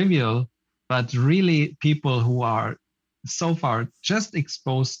trivial, but really, people who are so far just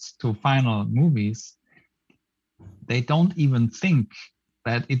exposed to final movies, they don't even think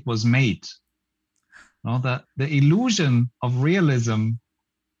that it was made. No, the illusion of realism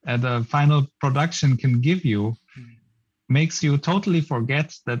that a final production can give you Hmm. makes you totally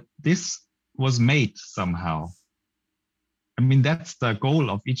forget that this was made somehow. I mean, that's the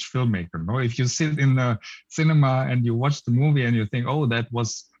goal of each filmmaker. No, if you sit in the cinema and you watch the movie and you think, oh, that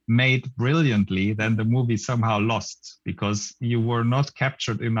was made brilliantly, then the movie somehow lost because you were not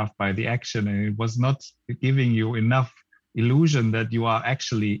captured enough by the action and it was not giving you enough illusion that you are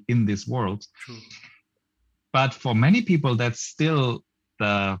actually in this world. True. But for many people, that's still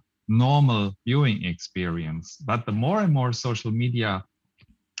the normal viewing experience. But the more and more social media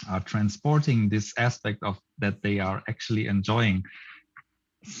are transporting this aspect of that they are actually enjoying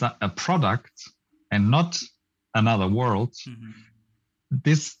a product and not another world,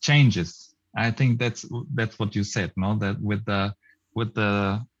 this changes. I think that's what you said, no? That with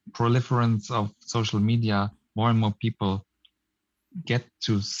the proliferance of social media, more and more people get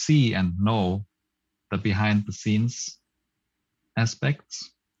to see and know the behind the scenes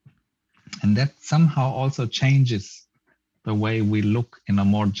aspects. And that somehow also changes the way we look in a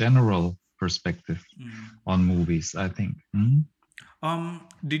more general perspective on movies, I think.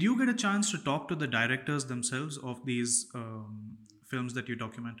 Did you get a chance to talk to the directors themselves of these films that you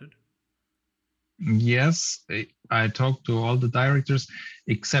documented? Yes, I talked to all the directors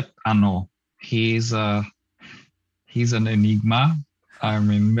except Arno. He's an enigma. I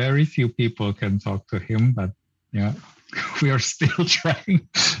mean, very few people can talk to him, but yeah, we are still trying.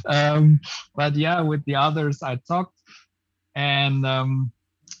 But yeah, with the others I talked, and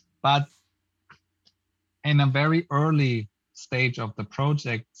but in a very early stage of the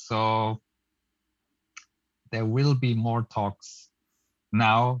project, so there will be more talks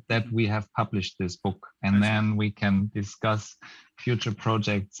now that we have published this book, and then we can discuss future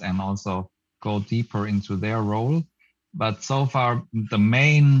projects and also go deeper into their role. But so far, the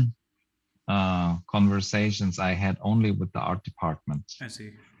main conversations I had only with the art department. I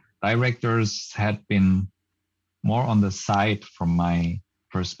see. Directors had been more on the side from my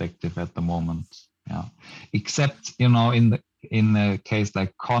perspective at the moment. Yeah, except in a case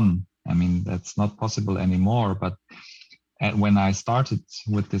like Con, I mean that's not possible anymore. But when I started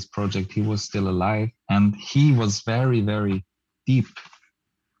with this project, he was still alive, and he was very, very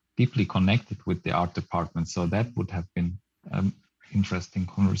deeply connected with the art department. So that would have been an interesting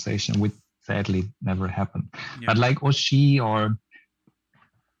conversation, which sadly never happened. Yeah. But like Oshii or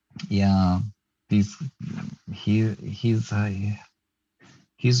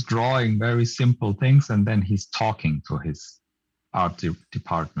he's drawing very simple things, and then he's talking to his art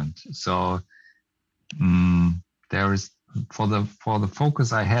department. So there is for the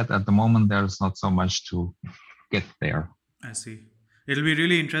focus I had at the moment, there's not so much to get there. I see. It'll be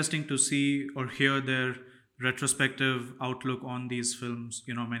really interesting to see or hear their retrospective outlook on these films,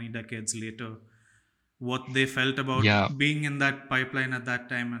 many decades later, what they felt about being in that pipeline at that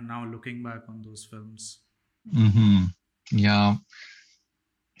time and now looking back on those films. Yeah.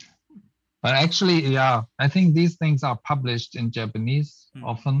 But actually, I think these things are published in Japanese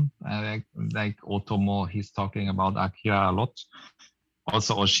often. Like Otomo, he's talking about Akira a lot.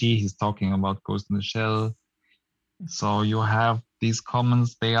 Also Oshii, he's talking about Ghost in the Shell. So you have these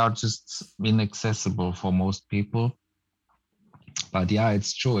comments, they are just inaccessible for most people. But yeah,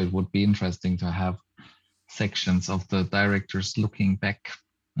 it's true. It would be interesting to have sections of the directors looking back,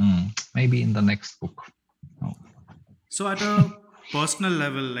 maybe in the next book. So at a personal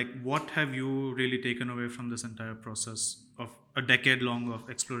level, like what have you really taken away from this entire process of a decade long of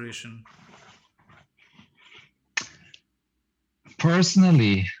exploration?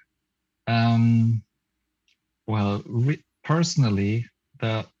 Personally, personally,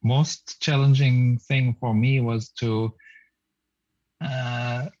 the most challenging thing for me was to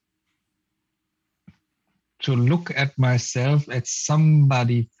look at myself as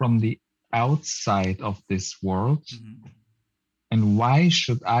somebody from the outside of this world. And why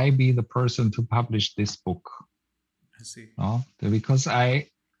should I be the person to publish this book? I see. Because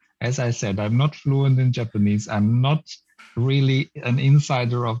as I said, I'm not fluent in Japanese. I'm not really an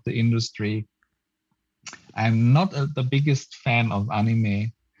insider of the industry. I'm not the biggest fan of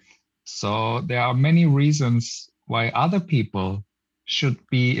anime. So there are many reasons why other people should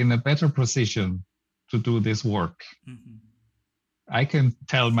be in a better position to do this work. I can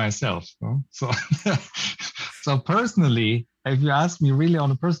tell myself. So personally, if you ask me really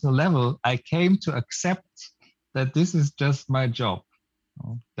on a personal level, I came to accept that this is just my job.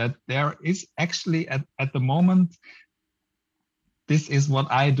 That there is actually at the moment, this is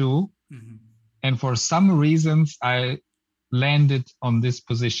what I do. And for some reasons, I landed on this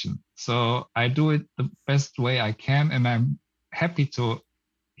position. So I do it the best way I can. And I'm happy to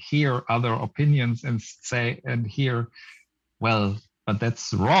hear other opinions and hear, well, but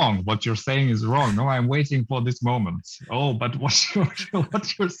that's wrong. What you're saying is wrong. No, I'm waiting for this moment. Oh, but what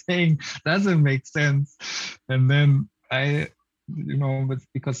you're saying doesn't make sense. And then I, but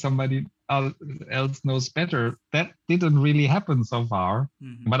because somebody else knows better, that didn't really happen so far.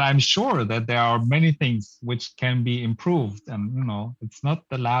 Mm-hmm. But I'm sure that there are many things which can be improved, and it's not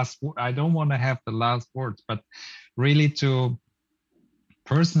the last. I don't want to have the last words, but really to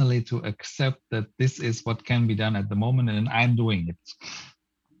personally to accept that this is what can be done at the moment, and I'm doing it.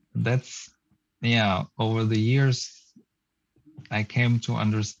 That's over the years I came to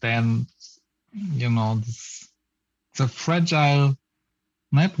understand, this it's a fragile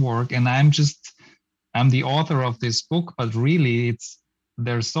network, and I'm the author of this book, but really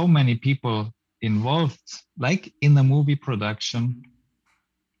there's so many people involved, like in the movie production,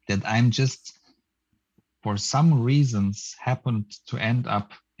 that I'm just for some reasons happened to end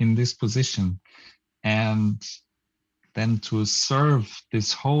up in this position, and then to serve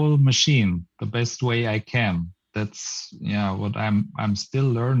this whole machine the best way I can. That's what I'm still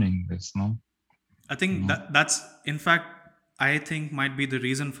learning this, no? I think that's in fact, I think might be the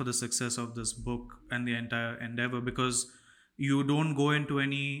reason for the success of this book and the entire endeavor, because you don't go into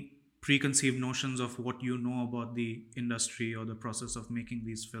any preconceived notions of what you know about the industry or the process of making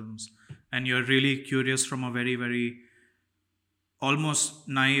these films, and you're really curious from a very, very almost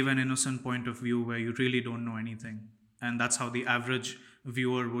naive and innocent point of view where you really don't know anything. And that's how the average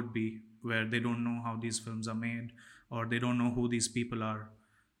viewer would be, where they don't know how these films are made, or they don't know who these people are.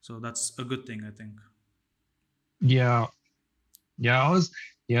 So that's a good thing, I think. Yeah, yeah,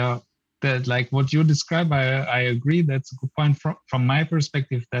 that like what you describe, I agree. That's a good point. From my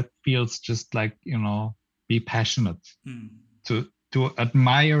perspective, that feels just like, be passionate, to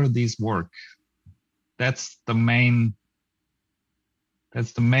admire this work. That's the main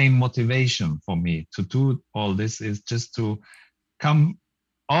motivation for me to do all this, is just to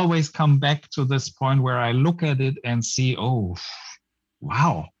always come back to this point where I look at it and see, oh,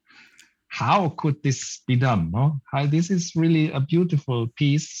 wow, how could this be done? No, how this is really a beautiful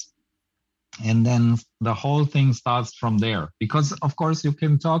piece. And then the whole thing starts from there, because of course you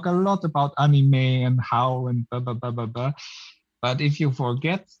can talk a lot about anime and how and blah blah blah blah blah, but if you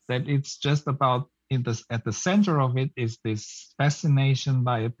forget that it's just about at the center of it is this fascination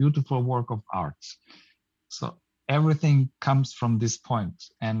by a beautiful work of art. So everything comes from this point,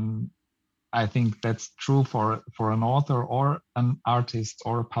 and I think that's true for an author or an artist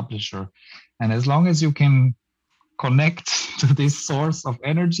or a publisher. And as long as you can connect to this source of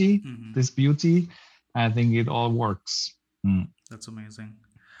energy, this beauty, I think it all works. That's amazing.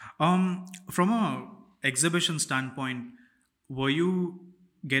 From a exhibition standpoint, were you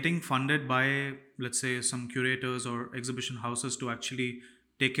getting funded by, let's say, some curators or exhibition houses to actually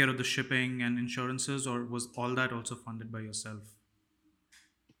take care of the shipping and insurances, or was all that also funded by yourself?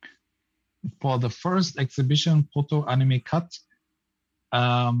 For the first exhibition, Proto Anime Cut,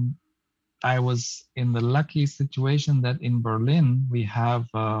 I was in the lucky situation that in Berlin we have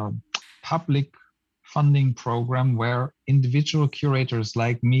a public funding program where individual curators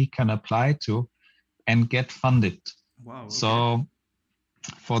like me can apply to and get funded. Wow. Okay. So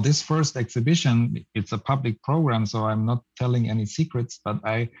for this first exhibition, it's a public program, so I'm not telling any secrets, but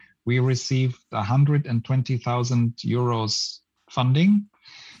we received 120,000 euros funding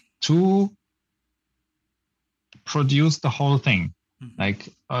to produce the whole thing. Like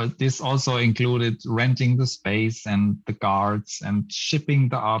this also included renting the space and the guards and shipping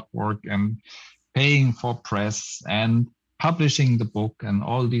the artwork and paying for press and publishing the book and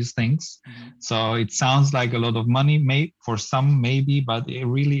all these things. So it sounds like a lot of money, for some maybe, but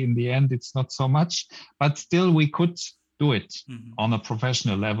really in the end it's not so much. But still we could do it on a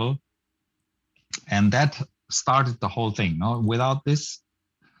professional level, and that started the whole thing. No, without this,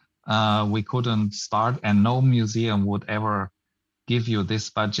 we couldn't start, and no museum would ever give you this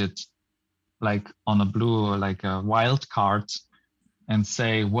budget like on a blue, like a wild card, and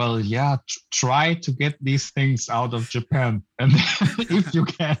say, well, yeah, try to get these things out of Japan, and if you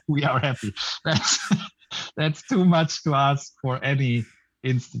can, we are happy. That's too much to ask for any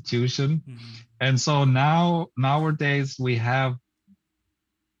institution. And so nowadays we have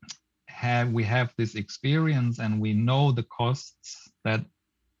this experience, and we know the costs that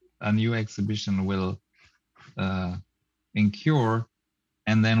a new exhibition will incur,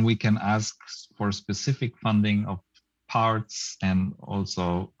 and then we can ask for specific funding of parts, and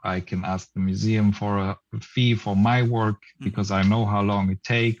also I can ask the museum for a fee for my work because I know how long it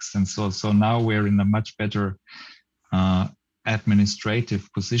takes, and so now we're in a much better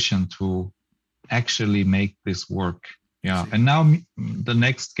administrative position to actually make this work. Yeah, and now the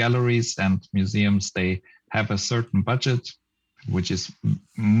next galleries and museums, they have a certain budget, which is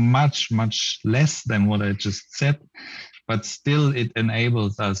much less than what I just said, but still it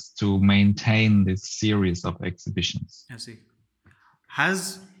enables us to maintain this series of exhibitions. I see.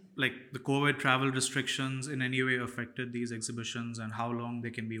 Has like the COVID travel restrictions in any way affected these exhibitions and how long they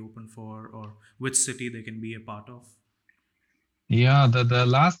can be open for, or which city they can be a part of? Yeah, the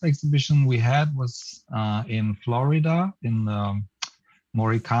last exhibition we had was in Florida in the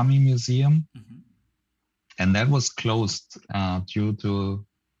Morikami Museum, Mm-hmm. and that was closed due to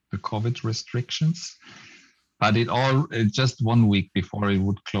the COVID restrictions. But it just 1 week before it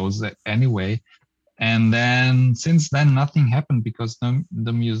would close anyway. And then since then, nothing happened because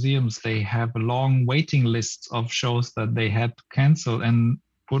the museums, they have a long waiting list of shows that they had to cancel and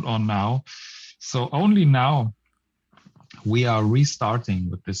put on now. So only now we are restarting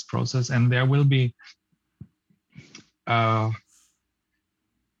with this process, and there will be uh,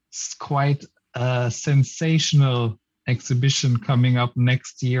 quite a sensational exhibition coming up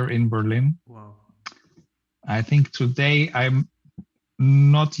next year in Berlin. Wow. I think today I'm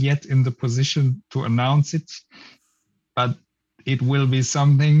not yet in the position to announce it, but it will be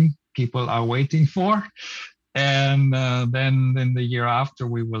something people are waiting for. And then in the year after,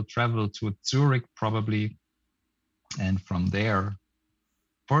 we will travel to Zurich probably. And from there,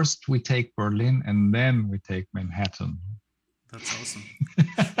 first we take Berlin and then we take Manhattan. That's awesome.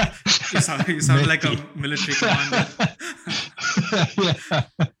 You sound like a military commander.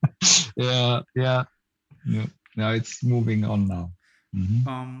 yeah. Yeah. Now it's moving on now.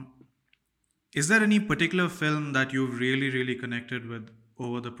 Mm-hmm. Is there any particular film that you've really connected with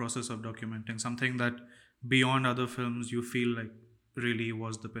over the process of documenting? Something that beyond other films you feel like really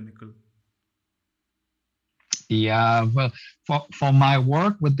was the pinnacle? Yeah, well, for my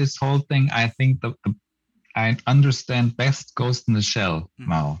work with this whole thing, I think I understand best Ghost in the Shell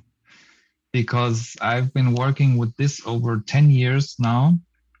now, because I've been working with this over 10 years now.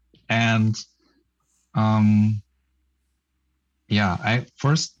 And I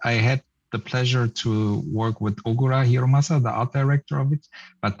had the pleasure to work with Ogura Hiromasa, the art director of it.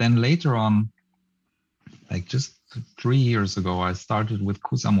 But then later on, like just 3 years ago, I started with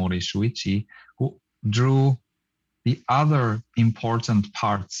Kusamori Shuichi, who drew the other important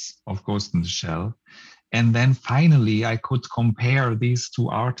parts of Ghost in the Shell. And then finally, I could compare these two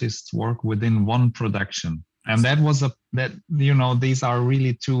artists' work within one production. And these are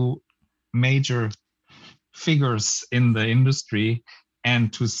really two major figures in the industry.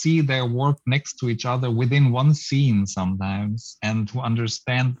 And to see their work next to each other within one scene sometimes, and to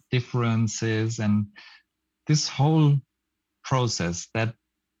understand differences and this whole process, that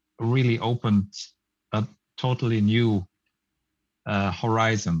really opened a totally new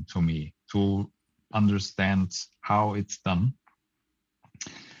horizon to me to understand how it's done.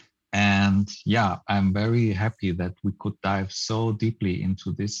 And yeah, I'm very happy that we could dive so deeply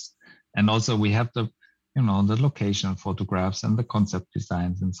into this. And also we have the location photographs and the concept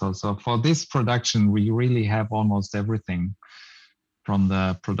designs. And so for this production, we really have almost everything from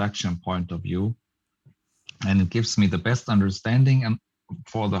the production point of view. And it gives me the best understanding and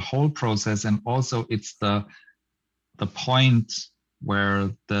for the whole process. And also it's the point where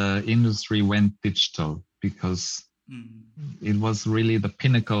the industry went digital, because it was really the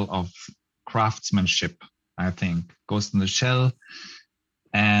pinnacle of craftsmanship, I think. Ghost in the Shell,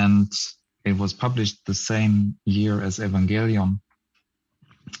 and it was published the same year as Evangelion.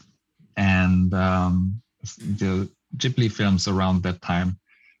 And the Ghibli films around that time,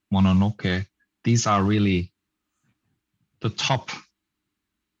 Mononoke, these are really the top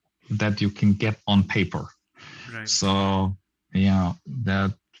that you can get on paper. Right. So yeah,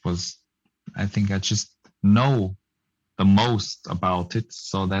 that was, I think I just know the most about it.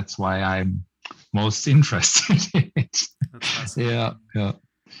 So that's why I'm most interested in it. That's fascinating. Yeah.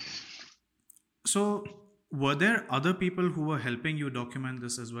 So, were there other people who were helping you document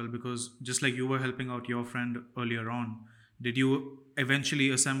this as well? Because just like you were helping out your friend earlier on, did you eventually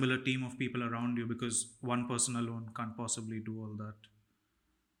assemble a team of people around you? Because one person alone can't possibly do all that.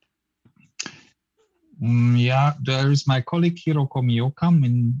 Yeah, there is my colleague Hiroko Miyokam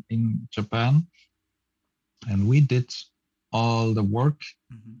in Japan, and we did all the work.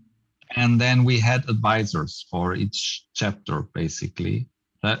 And then we had advisors for each chapter, basically.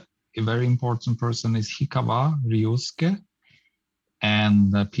 That a very important person is Hikawa Ryusuke,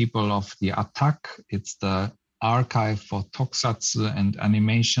 and the people of the ATTAC, it's the Archive for Tokusatsu and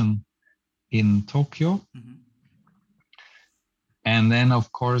Animation in Tokyo. And then,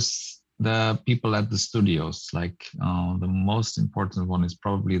 of course, the people at the studios, like the most important one is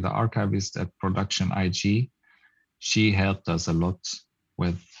probably the archivist at Production IG. She helped us a lot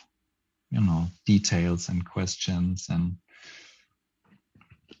with, details and questions and,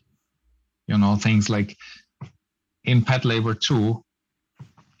 things like in Pet Labor 2,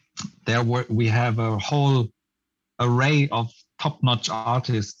 we have a whole array of top-notch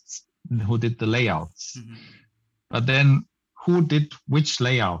artists who did the layouts. Mm-hmm. But then who did which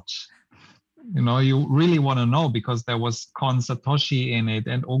layout? You really want to know, because there was Kon Satoshi in it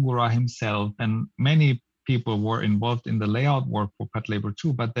and Ogura himself, and many people were involved in the layout work for Pet Labor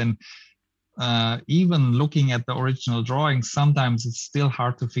 2. But then even looking at the original drawings, sometimes it's still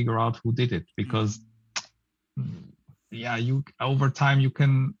hard to figure out who did it, because you over time you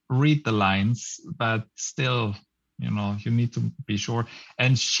can read the lines, but still, you need to be sure.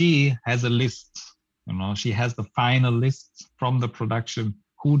 And she has a list, she has the final list from the production,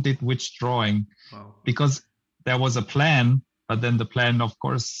 who did which drawing. Wow. Because there was a plan, but then the plan, of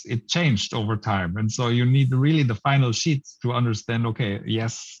course, it changed over time. And so you need really the final sheets to understand, okay,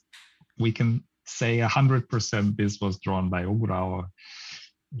 yes, we can say 100% this was drawn by Ogura or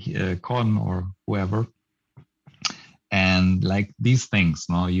Kon or whoever. And like these things,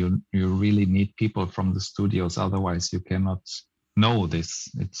 you really need people from the studios, otherwise you cannot know this.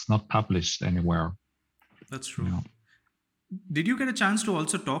 It's not published anywhere. That's true. Did you get a chance to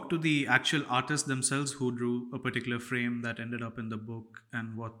also talk to the actual artists themselves who drew a particular frame that ended up in the book,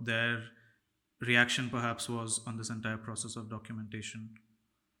 and what their reaction perhaps was on this entire process of documentation?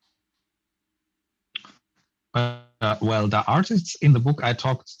 Well, the artists in the book, I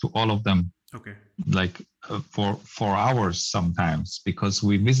talked to all of them. Okay. Like for hours sometimes, because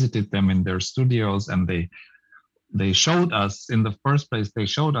we visited them in their studios, and they showed us, in the first place, they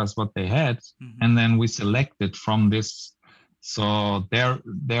showed us what they had, and then we selected from this. So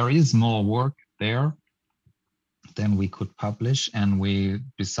there is more work there than we could publish, and we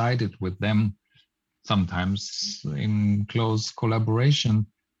decided with them, sometimes in close collaboration,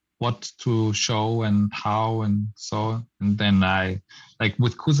 what to show and how, and so. And then like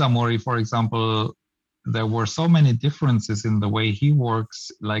with Kusamori, for example, there were so many differences in the way he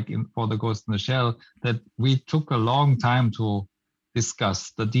works, like for the Ghost in the Shell, that we took a long time to discuss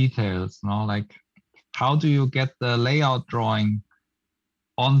the details, like how do you get the layout drawing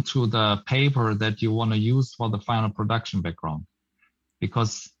onto the paper that you want to use for the final production background?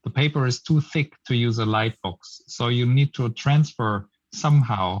 Because the paper is too thick to use a light box. So you need to transfer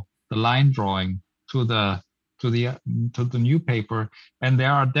somehow the line drawing to the new paper. And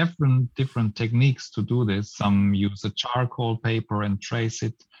there are different techniques to do this. Some use a charcoal paper and trace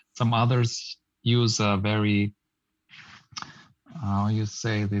it. Some others use a very,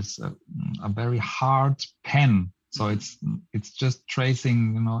 a very hard pen. So it's just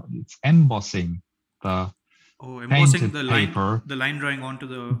tracing, it's embossing the embossing the paper. The line drawing onto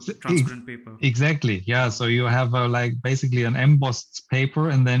the transparent paper. Exactly. Yeah. So you have basically an embossed paper,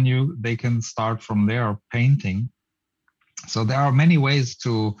 and then they can start from there painting. So there are many ways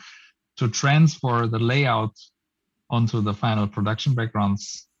to transfer the layout onto the final production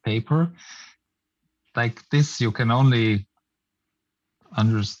backgrounds paper. Like this, you can only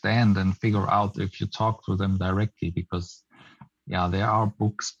understand and figure out if you talk to them directly, because there are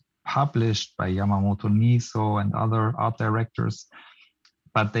books published by Yamamoto Niso and other art directors,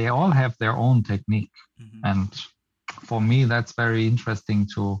 but they all have their own technique. And for me, that's very interesting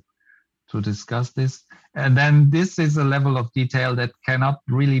to discuss this. And then this is a level of detail that cannot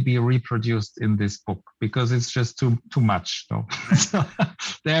really be reproduced in this book, because it's just too much. So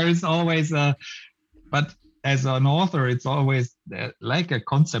there is always but as an author, it's always like a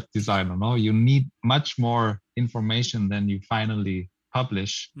concept designer. You need much more information than you finally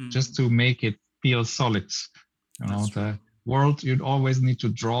publish, just to make it feel solid. The world, you'd always need to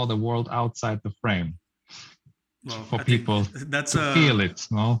draw the world outside the frame for people to feel it.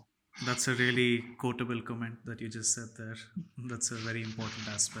 That's a really quotable comment that you just said there. That's a very important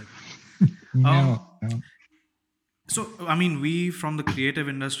aspect. So, I mean, we from the creative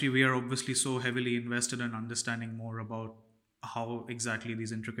industry, we are obviously so heavily invested in understanding more about how exactly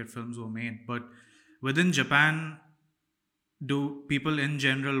these intricate films were made. But within Japan, do people in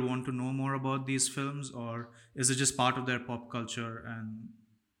general want to know more about these films, or is it just part of their pop culture and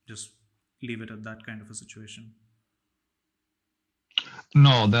just leave it at that kind of a situation?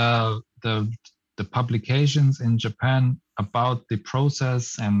 No, the publications in Japan about the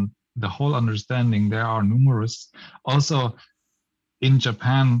process and the whole understanding, there are numerous. Also in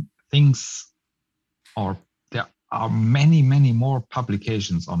Japan, there are many more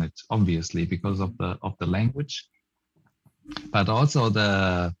publications on it, obviously, because of the language. But also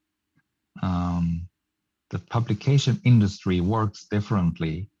the publication industry works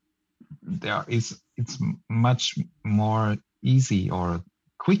differently. It's much more easy or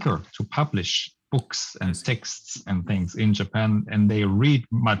quicker to publish books I and see. texts and things in Japan, and they read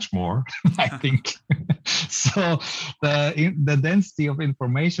much more, I think. So the density of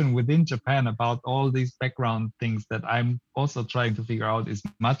information within Japan about all these background things that I'm also trying to figure out is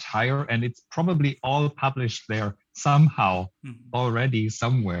much higher, and it's probably all published there somehow Mhm. already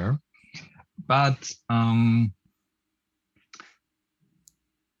somewhere. But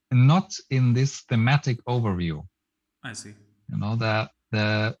not in this thematic overview. I see.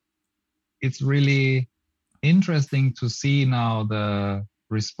 That it's really interesting to see now the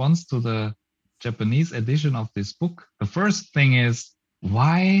response to the Japanese edition of this book. The first thing is,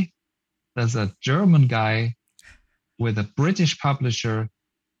 why does a German guy with a British publisher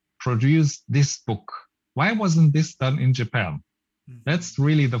produce this book? Why wasn't this done in Japan? That's Mhm.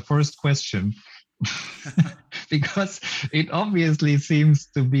 really the first question. Because it obviously seems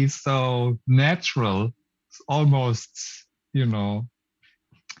to be so natural, almost, you know,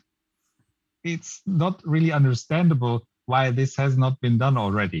 it's not really understandable why this has not been done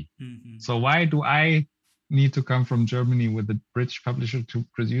already. Mhm. So why do I need to come from Germany with a British publisher to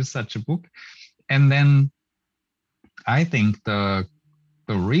produce such a book? And then I think the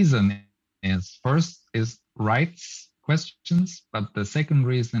reason is, first is rights questions, but the second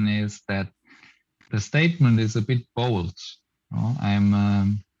reason is that the statement is a bit bold.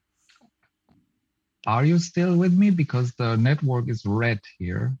 I'm Are you still with me? Because the network is red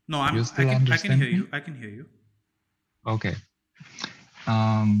here. No, Do you I still can hear understand you. me? I can hear you. Okay.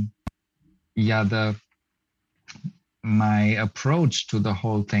 Um, yeah, the my approach to the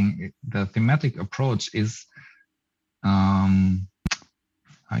whole thing, the thematic approach is, um,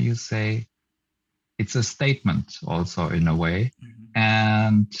 how you say, it's a statement also in a way, Mhm.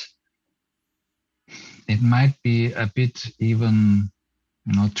 and it might be a bit even,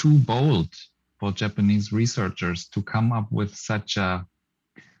 too bold for Japanese researchers to come up with such a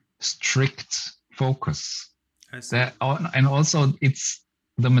strict focus. I see. That, and also it's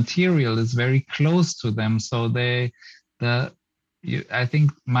the material is very close to them, so the I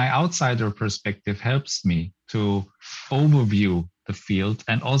think my outsider perspective helps me to overview the field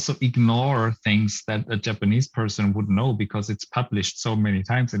and also ignore things that a Japanese person would know because it's published so many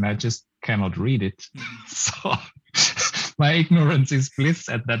times and I just cannot read it. Mhm. So my ignorance is bliss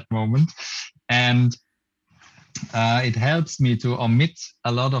at that moment. And it helps me to omit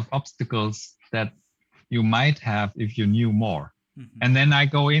a lot of obstacles that you might have if you knew more. Mhm. And then I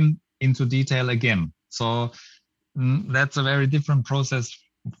go into detail again. So that's a very different process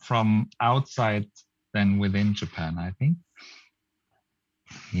from outside than within Japan, I think.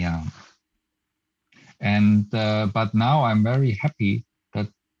 Yeah. And but now I'm very happy that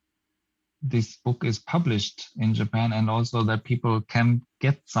this book is published in Japan and also that people can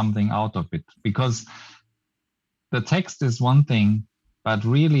get something out of it, because the text is one thing, but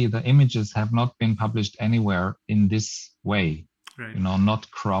really the images have not been published anywhere in this way, Right. not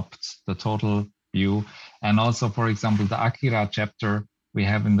cropped, the total view. And also, for example, the Akira chapter we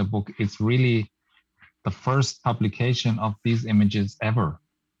have in the book, it's really the first publication of these images ever.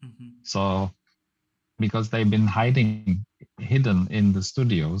 Mhm. So, because they've been hidden in the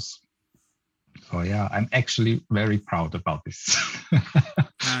studios. So yeah, I'm actually very proud about this.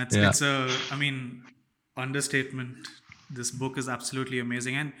 Yeah. It's a, I mean, understatement. This book is absolutely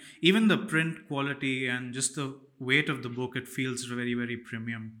amazing, and even the print quality and just the weight of the book, it feels very, very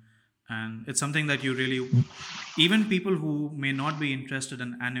premium, and it's something that you really, even people who may not be interested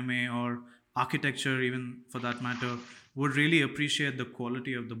in anime or architecture, even for that matter, would really appreciate the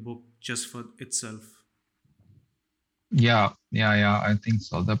quality of the book just for itself. Yeah. I think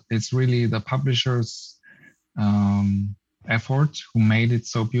so. It's really the publisher's um, effort who made it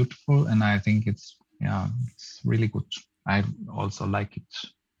so beautiful, and I think it's really good. I also like it.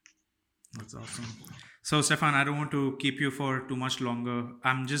 That's awesome. So, Stefan, I don't want to keep you for too much longer.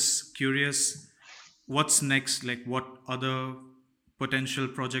 I'm just curious, what's next? Like, what other potential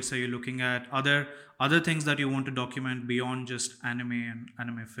projects are you looking at? Are there other things that you want to document beyond just anime and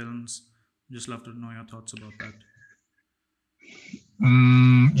anime films? Just love to know your thoughts about that.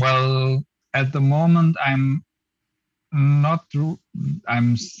 Well, at the moment, not through.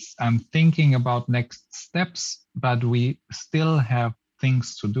 I'm thinking about next steps, but we still have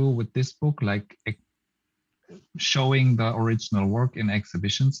things to do with this book, like showing the original work in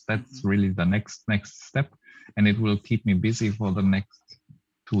exhibitions. That's Hmm. really the next step, and it will keep me busy for the next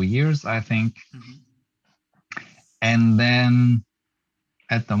 2 years, I think. Hmm. And then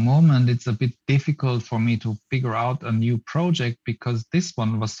at the moment, it's a bit difficult for me to figure out a new project because this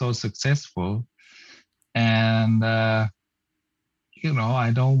one was so successful, and I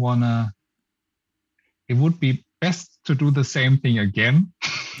don't want to. It would be best to do the same thing again.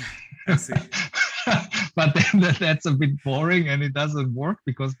 I see. but then that's a bit boring and it doesn't work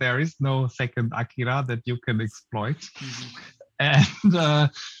because there is no second Akira that you can exploit. Mm-hmm. And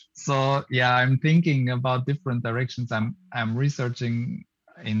so yeah, I'm thinking about different directions. I'm researching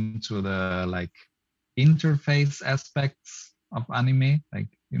into the like interface aspects of anime, like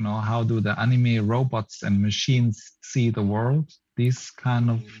how do the anime robots and machines see the world, these kind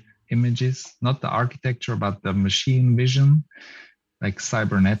of images, not the architecture but the machine vision, like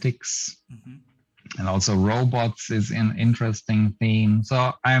cybernetics. Mm-hmm. And also robots is an interesting theme.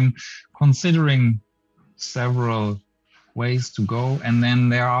 So I'm considering several ways to go. And then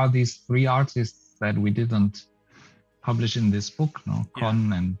there are these three artists that we didn't publish in this book,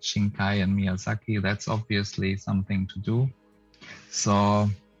 Kon and Shinkai and Miyazaki. That's obviously something to do. So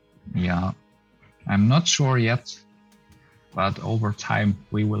yeah, I'm not sure yet, but over time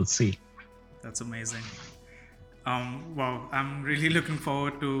we will see. That's amazing. Wow, I'm really looking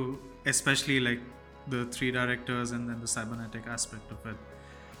forward to especially like the three directors and then the cybernetic aspect of it.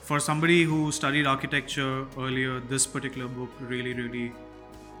 For somebody who studied architecture earlier, this particular book really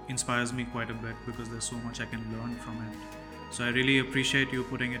inspires me quite a bit because there's so much I can learn from it. So I really appreciate you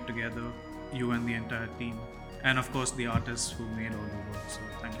putting it together, you and the entire team, and of course the artists who made all the work. So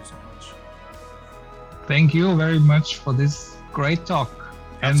thank you so much. Thank you very much for this great talk.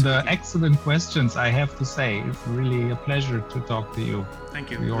 Absolutely. And the excellent questions, I have to say. It's really a pleasure to talk to you. Thank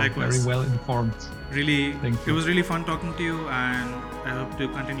you. You're Likewise. very well informed. Really, Thank you. It was really fun talking to you, and I hope to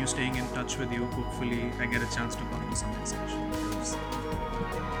continue staying in touch with you. Hopefully, I get a chance to come to some discussions.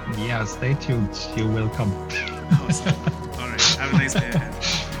 Yeah, stay tuned. You will come. Awesome. All right. Have a nice day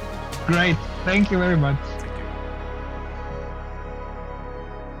ahead. Great. Thank you very much.